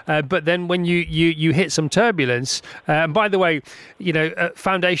well, but then when you hit some turbulence, and by the way,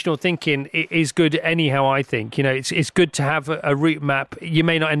 foundational thinking is good anyhow, I think. It's good to have a route map. You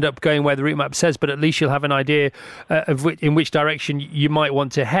may not end up going where the route map says, but at least you'll have an idea in which direction you might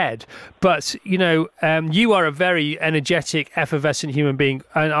want to head. But, you are a very energetic, effervescent human being,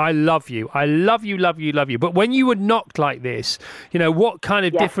 and I love you. I love you, love you, love you. But when you were knocked like this, what kind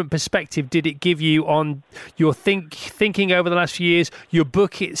of different perspective did it give you on your thinking over the last few years, your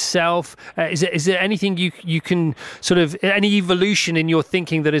book itself? Is there anything you can sort of, any evolution in your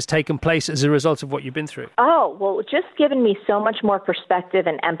thinking that has taken place as a result of what you've been through? Oh, well, just given me so much more perspective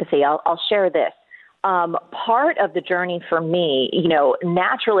and empathy. I'll share this. Part of the journey for me,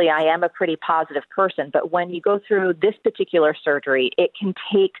 naturally I am a pretty positive person, but when you go through this particular surgery, it can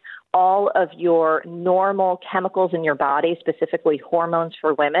take all of your normal chemicals in your body, specifically hormones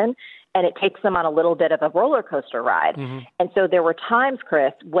for women, and it takes them on a little bit of a roller coaster ride. And so there were times,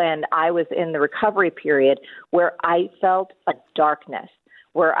 Chris, when I was in the recovery period where I felt a darkness,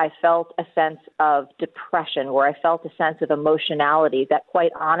 where I felt a sense of depression, where I felt a sense of emotionality that,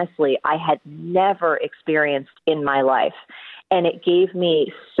 quite honestly, I had never experienced in my life. And it gave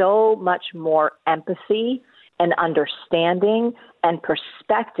me so much more empathy and understanding and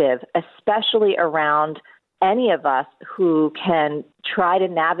perspective, especially around any of us who can try to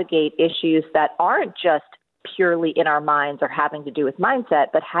navigate issues that aren't just purely in our minds or having to do with mindset,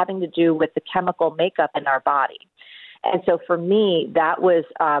 but having to do with the chemical makeup in our body. And so for me, that was,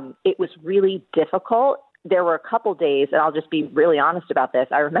 it was really difficult. There were a couple days, and I'll just be really honest about this.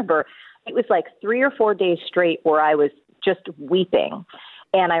 I remember it was like 3 or 4 days straight where I was just weeping.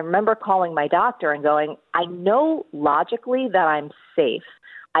 And I remember calling my doctor and going, I know logically that I'm safe.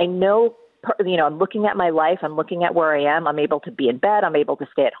 I know, I'm looking at my life. I'm looking at where I am. I'm able to be in bed. I'm able to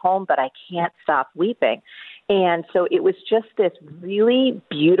stay at home, but I can't stop weeping. And so it was just this really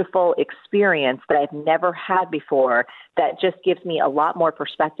beautiful experience that I've never had before that just gives me a lot more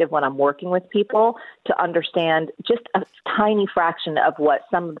perspective when I'm working with people to understand just a tiny fraction of what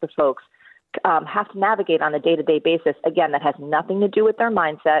some of the folks have to navigate on a day-to-day basis. Again, that has nothing to do with their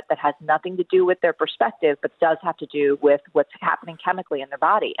mindset, that has nothing to do with their perspective, but does have to do with what's happening chemically in their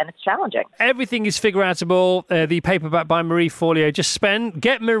body, and it's challenging. Everything is figure-outable. The paperback by Marie Forleo.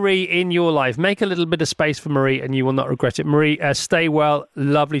 Get Marie in your life. Make a little bit of space for Marie, and you will not regret it. Marie, stay well.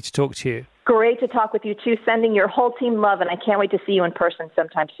 Lovely to talk to you. Great to talk with you too. Sending your whole team love, and I can't wait to see you in person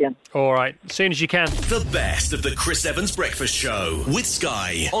sometime soon. All right, as soon as you can. The best of the Chris Evans Breakfast Show with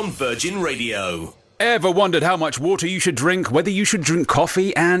Sky on Virgin Radio. Ever wondered how much water you should drink, whether you should drink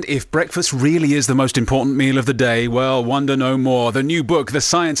coffee, and if breakfast really is the most important meal of the day? Well, wonder no more. The new book, The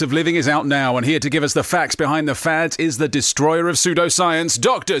Science of Living, is out now, and here to give us the facts behind the fads is the destroyer of pseudoscience,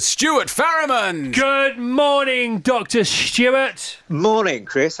 Dr. Stuart Farriman. Good morning, Dr. Stuart. Morning,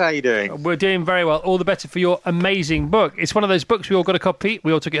 Chris. How are you doing? We're doing very well. All the better for your amazing book. It's one of those books we all got a copy.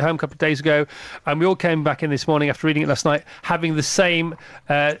 We all took it home a couple of days ago, and we all came back in this morning after reading it last night, having the same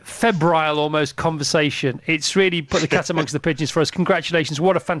febrile almost conversation. It's really put the cat amongst the pigeons for us. Congratulations.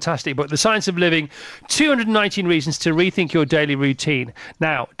 What a fantastic book. The Science of Living, 219 Reasons to Rethink Your Daily Routine.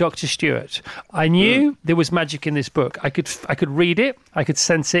 Now, Dr. Stewart, I knew there was magic in this book. I could read it, I could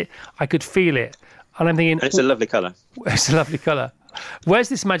sense it, I could feel it. And I'm thinking... And it's a lovely colour. It's a lovely colour. Where's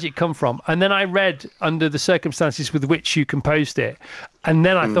this magic come from? And then I read under the circumstances with which you composed it. And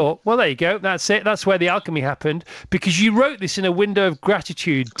then I thought, well, there you go. That's it. That's where the alchemy happened, because you wrote this in a window of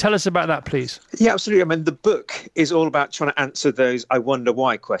gratitude. Tell us about that, please. Yeah, absolutely. I mean, the book is all about trying to answer those I wonder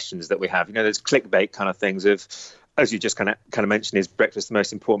why questions that we have. You know, those clickbait kind of things of, as you just kind of mentioned, is breakfast the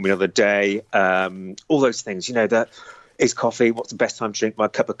most important meal of the day? All those things, you know, that is coffee. What's the best time to drink my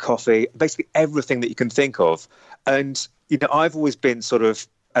cup of coffee? Basically everything that you can think of. And, you know, I've always been sort of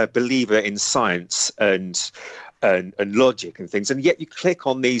a believer in science and logic and things. And yet you click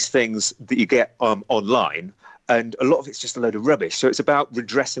on these things that you get online, and a lot of it's just a load of rubbish. So it's about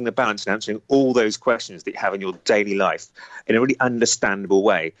redressing the balance and answering all those questions that you have in your daily life in a really understandable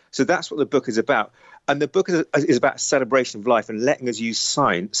way. So that's what the book is about. And the book is about a celebration of life and letting us use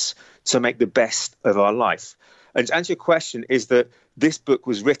science to make the best of our life. And to answer your question is that this book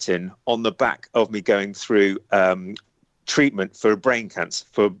was written on the back of me going through treatment for a brain cancer,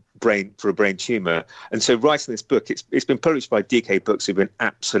 for a brain tumour. And so writing this book, it's been published by DK Books, who've been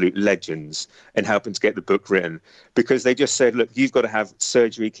absolute legends in helping to get the book written, because they just said, look, you've got to have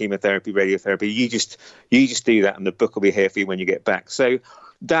surgery, chemotherapy, radiotherapy. You just do that, and the book will be here for you when you get back. So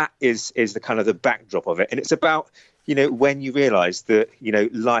that is the kind of the backdrop of it. And it's about, you know, when you realise that, you know,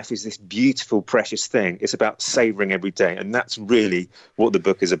 life is this beautiful, precious thing, it's about savouring every day. And that's really what the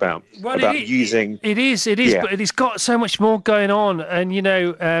book is about. Well, using... It is, yeah. But it's got so much more going on. And, you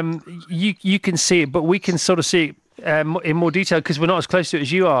know, you can see it, but we can sort of see it in more detail because we're not as close to it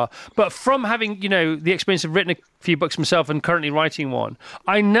as you are. But from having, you know, the experience of written a few books myself and currently writing one,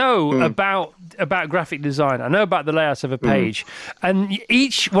 I know about graphic design. I know about the layout of a page. And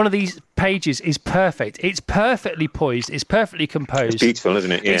each one of these pages is perfect. It's perfectly poised. It's perfectly composed. It's beautiful,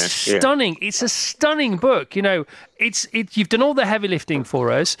 isn't it? Yeah. It's stunning. Yeah. It's a stunning book. You know, you've done all the heavy lifting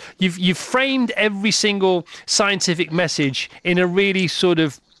for us. You've framed every single scientific message in a really sort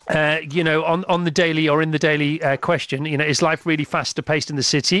of you know, on the daily or in the daily question, you know, is life really faster paced in the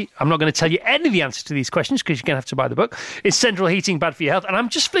city? I'm not going to tell you any of the answers to these questions because you're going to have to buy the book. Is central heating bad for your health? And I'm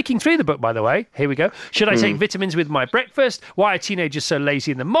just flicking through the book, by the way. Here we go. Should I take vitamins with my breakfast? Why are teenagers so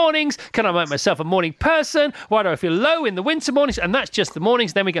lazy in the mornings? Can I make myself a morning person? Why do I feel low in the winter mornings? And that's just the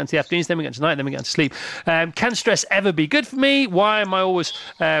mornings. Then we get into the afternoons. Then we get into night. Then we get into sleep. Can stress ever be good for me? Why am I always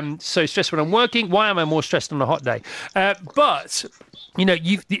so stressed when I'm working? Why am I more stressed on a hot day? But... you know,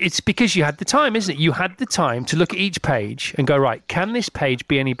 it's because you had the time, isn't it? You had the time to look at each page and go, right, can this page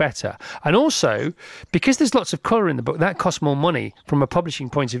be any better? And also, because there's lots of colour in the book, that costs more money from a publishing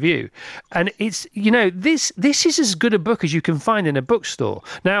point of view. And it's, you know, this is as good a book as you can find in a bookstore.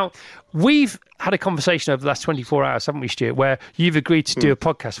 Now, we've had a conversation over the last 24 hours, haven't we, Stuart, where you've agreed to do a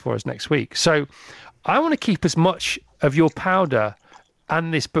podcast for us next week. So I want to keep as much of your powder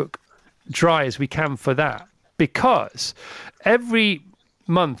and this book dry as we can for that. Because every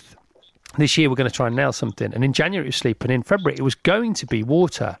month this year we're going to try and nail something. And in January it was sleep, and in February it was going to be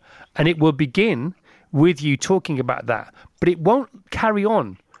water. And it will begin with you talking about that. But it won't carry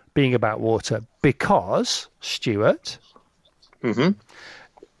on being about water because, Stuart,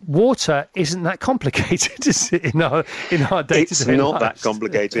 water isn't that complicated, is it, in our day-to-day It's not lives? that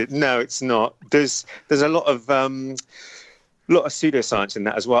complicated. No, it's not. There's a lot of... lot of pseudoscience in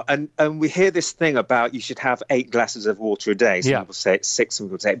that as well. And we hear this thing about you should have 8 glasses of water a day. Some people say it's 6, some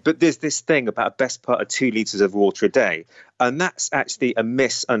people say 8. But there's this thing about a best part of 2 litres of water a day. And that's actually a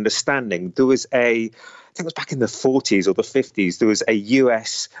misunderstanding. There was I think it was back in the 40s or the 50s, there was a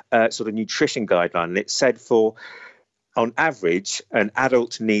US sort of nutrition guideline. And it said on average, an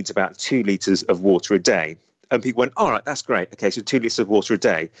adult needs about 2 litres of water a day. And people went, all right, that's great. Okay, so 2 litres of water a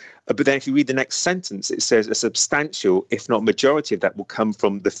day. But then if you read the next sentence, it says a substantial, if not majority of that, will come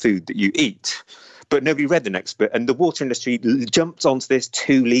from the food that you eat. But nobody read the next bit. And the water industry jumped onto this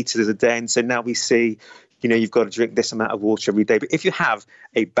 2 litres a day. And so now we see, you've got to drink this amount of water every day. But if you have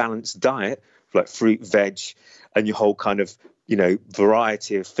a balanced diet, like fruit, veg, and your whole kind of,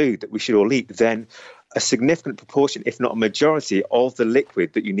 variety of food that we should all eat, then a significant proportion, if not a majority, of the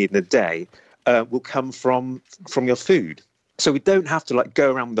liquid that you need in a day will come from your food. So we don't have to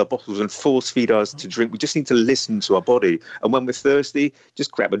go around with our bottles and force feed us to drink. We just need to listen to our body. And when we're thirsty,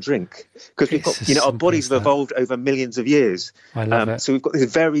 just grab a drink. Because we've got, our bodies have evolved over millions of years. I love it. So we've got this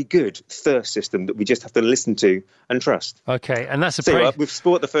very good thirst system that we just have to listen to and trust. Okay, and that's we've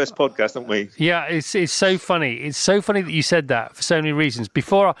spoiled the first podcast, haven't we? Yeah, it's so funny. It's so funny that you said that for so many reasons.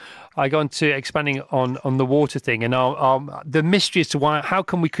 Before I go on to expanding on the water thing and the mystery as to how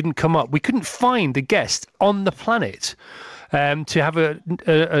come we couldn't find a guest on the planet to have a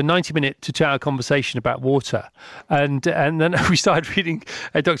 90-minute to 2-hour conversation about water. And then we started reading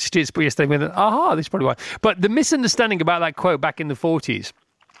Dr. Stewart's book yesterday and went, this is probably why. But the misunderstanding about that quote back in the 40s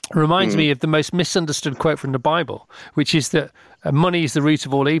reminds me of the most misunderstood quote from the Bible, which is that money is the root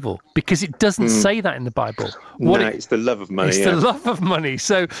of all evil, because it doesn't say that in the Bible. It's the love of money. It's the love of money.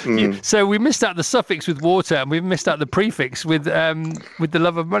 So, so we missed out the suffix with water, and we've missed out the prefix with the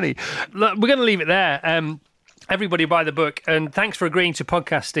love of money. Look, we're going to leave it there. Everybody buy the book, and thanks for agreeing to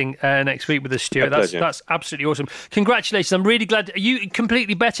podcasting next week with us, Stuart. That's absolutely awesome. Congratulations! I'm really glad. Are you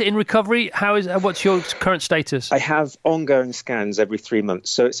completely better in recovery? What's your current status? I have ongoing scans every 3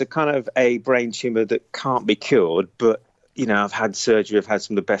 months, so it's a kind of a brain tumour that can't be cured, but. I've had surgery. I've had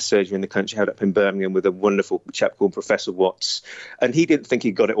some of the best surgery in the country. Held up in Birmingham with a wonderful chap called Professor Watts. And he didn't think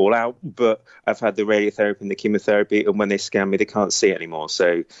he got it all out, but I've had the radiotherapy and the chemotherapy. And when they scan me, they can't see it anymore.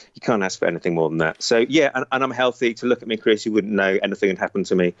 So you can't ask for anything more than that. So, yeah, and I'm healthy. To look at me, Chris, you wouldn't know anything had happened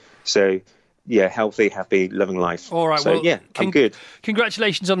to me. So, yeah, healthy, happy, loving life. All right. So, I'm good.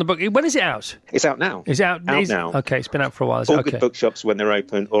 Congratulations on the book. When is it out? It's out now. Is it out now? Okay, it's been out for a while. All good bookshops when they're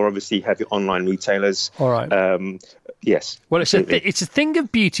open, or obviously you have your online retailers. All right. Yes. Well, it's a thing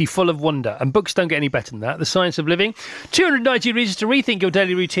of beauty full of wonder, and books don't get any better than that. The Science of Living. 290 reasons to rethink your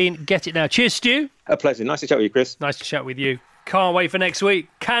daily routine. Get it now. Cheers, Stu. A pleasure. Nice to chat with you, Chris. Nice to chat with you. Can't wait for next week.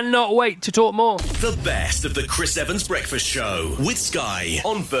 Cannot wait to talk more. The best of the Chris Evans Breakfast Show with Sky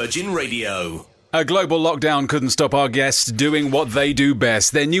on Virgin Radio. A global lockdown couldn't stop our guests doing what they do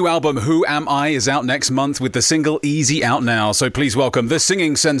best. Their new album, Who Am I, is out next month with the single Easy out now. So please welcome the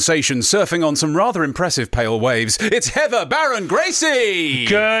singing sensation surfing on some rather impressive pale waves. It's Heather Barron Gracie!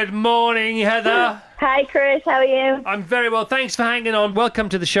 Good morning, Heather. Hi, Chris. How are you? I'm very well. Thanks for hanging on. Welcome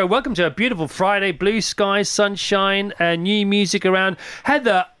to the show. Welcome to a beautiful Friday. Blue skies, sunshine, new music around.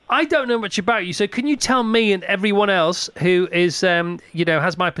 Heather, I don't know much about you, so can you tell me and everyone else who is,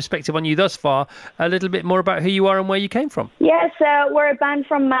 has my perspective on you thus far, a little bit more about who you are and where you came from? Yeah, so we're a band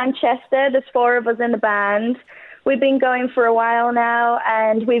from Manchester. There's 4 of us in the band. We've been going for a while now,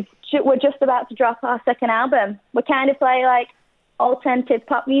 and we're just about to drop our second album. We kind of play alternative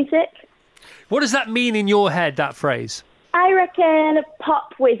pop music. What does that mean in your head, that phrase? I reckon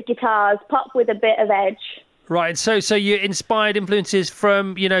pop with guitars, pop with a bit of edge. Right, so you inspired influences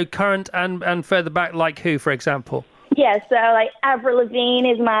from, current and further back, like who, for example? Yeah, so Avril Lavigne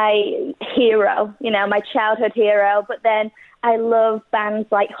is my hero, my childhood hero. But then I love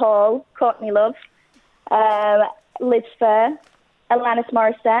bands like Hall, Courtney Love, Liz Phair, Alanis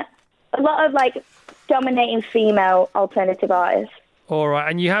Morissette. A lot of dominating female alternative artists. All right,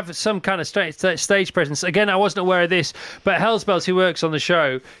 and you have some kind of stage presence. Again, I wasn't aware of this, but Hellsbells, who works on the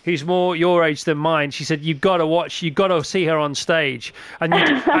show, who's more your age than mine, she said, you've got to see her on stage.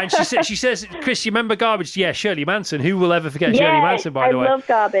 And she says, Chris, you remember Garbage? Yeah, Shirley Manson. Who will ever forget Shirley Manson, by the way? I love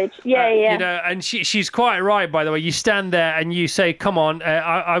Garbage. Yeah. And she's quite right, by the way. You stand there and you say, come on,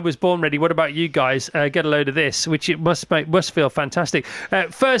 I was born ready. What about you guys? Get a load of this, which it must feel fantastic.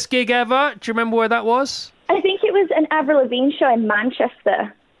 First gig ever. Do you remember where that was? I think it was an Avril Lavigne show in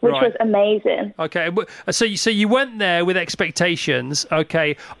Manchester. which was amazing. Okay, so you went there with expectations.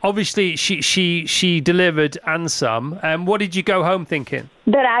 Okay, obviously she delivered and some. What did you go home thinking?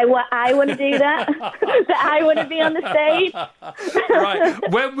 That I want to do that. That I want to be on the stage.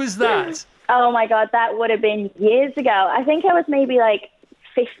 Right. When was that? Oh my God, that would have been years ago. I think I was maybe like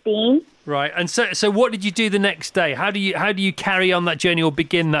 15. Right. And so what did you do the next day? How do you carry on that journey or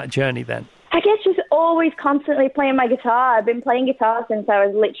begin that journey then? I guess just always constantly playing my guitar. I've been playing guitar since I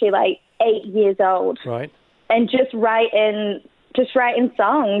was literally like 8 years old. Right. And just writing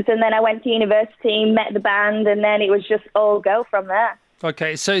songs. And then I went to university, met the band, and then it was just all go from there.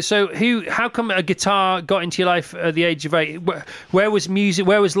 Okay, so how come a guitar got into your life at the age of 8? Where was music?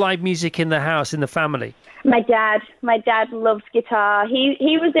 Where was live music in the house, in the family? My dad loves guitar.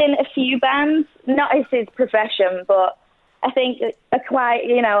 He was in a few bands, not as his profession, but I think quite,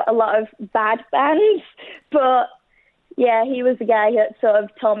 a lot of bad bands. But yeah, he was the guy that sort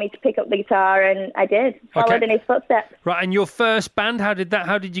of told me to pick up the guitar, and I did. Followed in his footsteps. Right, and your first band, how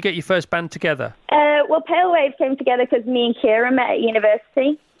did you get your first band together? Well, Pale Waves came together because me and Kira met at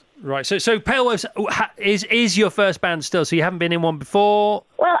university. Right, so Pale Waves is your first band still, so you haven't been in one before?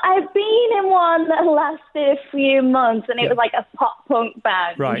 Well, I've been in one that lasted a few months, and it was like a pop-punk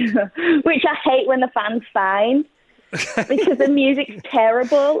band. Right. Which I hate when the fans find. Because the music's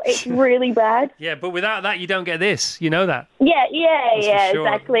terrible. It's really bad. Yeah, but without that, you don't get this. You know that. Yeah, sure.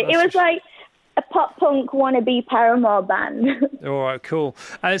 exactly. It was like a pop-punk wannabe Paramore band. All right, cool.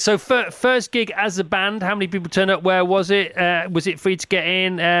 So first gig as a band, how many people turned up? Where was it? Was it free to get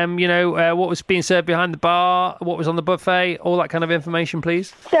in? What was being served behind the bar? What was on the buffet? All that kind of information,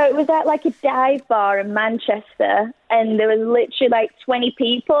 please. So it was at like a dive bar in Manchester, and there was literally like 20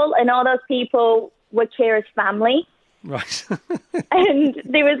 people, and all those people were Kira's family. Right. And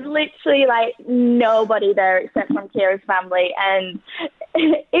there was literally like nobody there except from Kira's family, and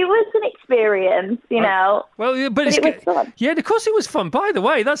it was an experience, Well, yeah, but it was fun. Yeah, of course it was fun. By the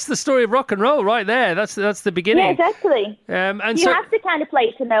way, that's the story of rock and roll right there. That's the beginning. Yeah, exactly. And you have to kind of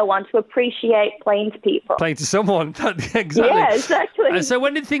play to no one to appreciate playing to people. Playing to someone. Exactly. Yeah, exactly. And so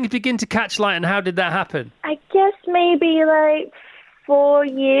when did things begin to catch light, and how did that happen? I guess maybe like 4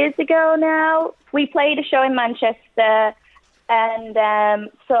 years ago now. We played a show in Manchester and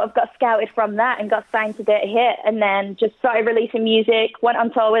sort of got scouted from that and got signed to Dirty Hit, and then just started releasing music, went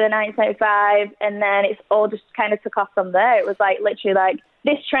on tour with the 1975, and then it's all just kind of took off from there. It was like literally like,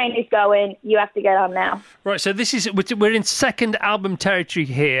 this train is going, you have to get on now. Right, so we're in second album territory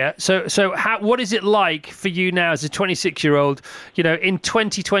here. So what is it like for you now as a 26-year-old, in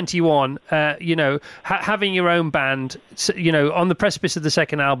 2021, having your own band, on the precipice of the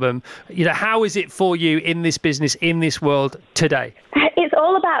second album, how is it for you in this business, in this world today? It's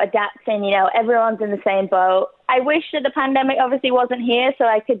all about adapting, everyone's in the same boat. I wish that the pandemic obviously wasn't here so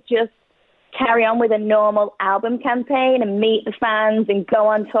I could just carry on with a normal album campaign and meet the fans and go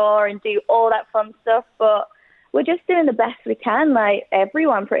on tour and do all that fun stuff. But we're just doing the best we can, like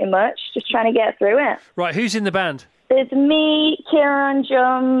everyone pretty much, just trying to get through it. Right, who's in the band? There's me, Kira on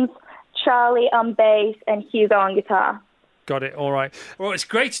drums, Charlie on bass, and Hugo on guitar. Got it, all right. Well, it's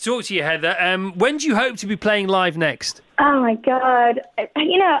great to talk to you, Heather. When do you hope to be playing live next? Oh, my God.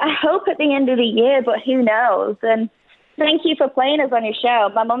 I hope at the end of the year, but who knows? And thank you for playing us on your show.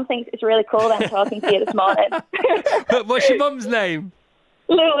 My mum thinks it's really cool that I'm talking to you this morning. What's your mum's name?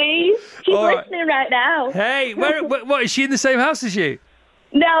 Louise. She's listening right now. Hey, what, is she in the same house as you?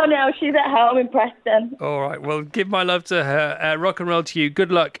 No, she's at home in Preston. All right, well, give my love to her. Rock and roll to you. Good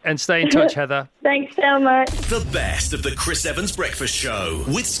luck and stay in touch, Heather. Thanks so much. The best of the Chris Evans Breakfast Show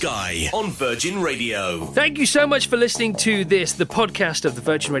with Sky on Virgin Radio. Thank you so much for listening to this, the podcast of the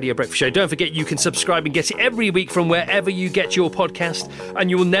Virgin Radio Breakfast Show. Don't forget you can subscribe and get it every week from wherever you get your podcast, and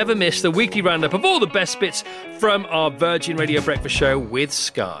you will never miss the weekly roundup of all the best bits from our Virgin Radio Breakfast Show with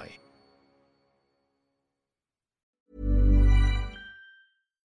Sky.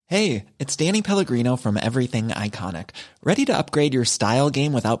 Hey, it's Danny Pellegrino from Everything Iconic. Ready to upgrade your style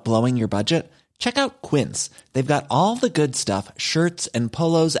game without blowing your budget? Check out Quince. They've got all the good stuff, shirts and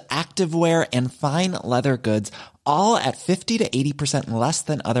polos, activewear, and fine leather goods, all at 50 to 80% less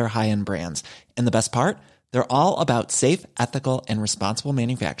than other high-end brands. And the best part? They're all about safe, ethical, and responsible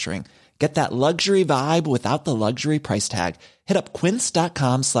manufacturing. Get that luxury vibe without the luxury price tag. Hit up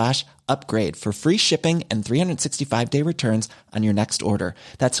quince.com/upgrade for free shipping and 365-day returns on your next order.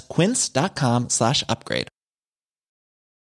 That's quince.com/upgrade.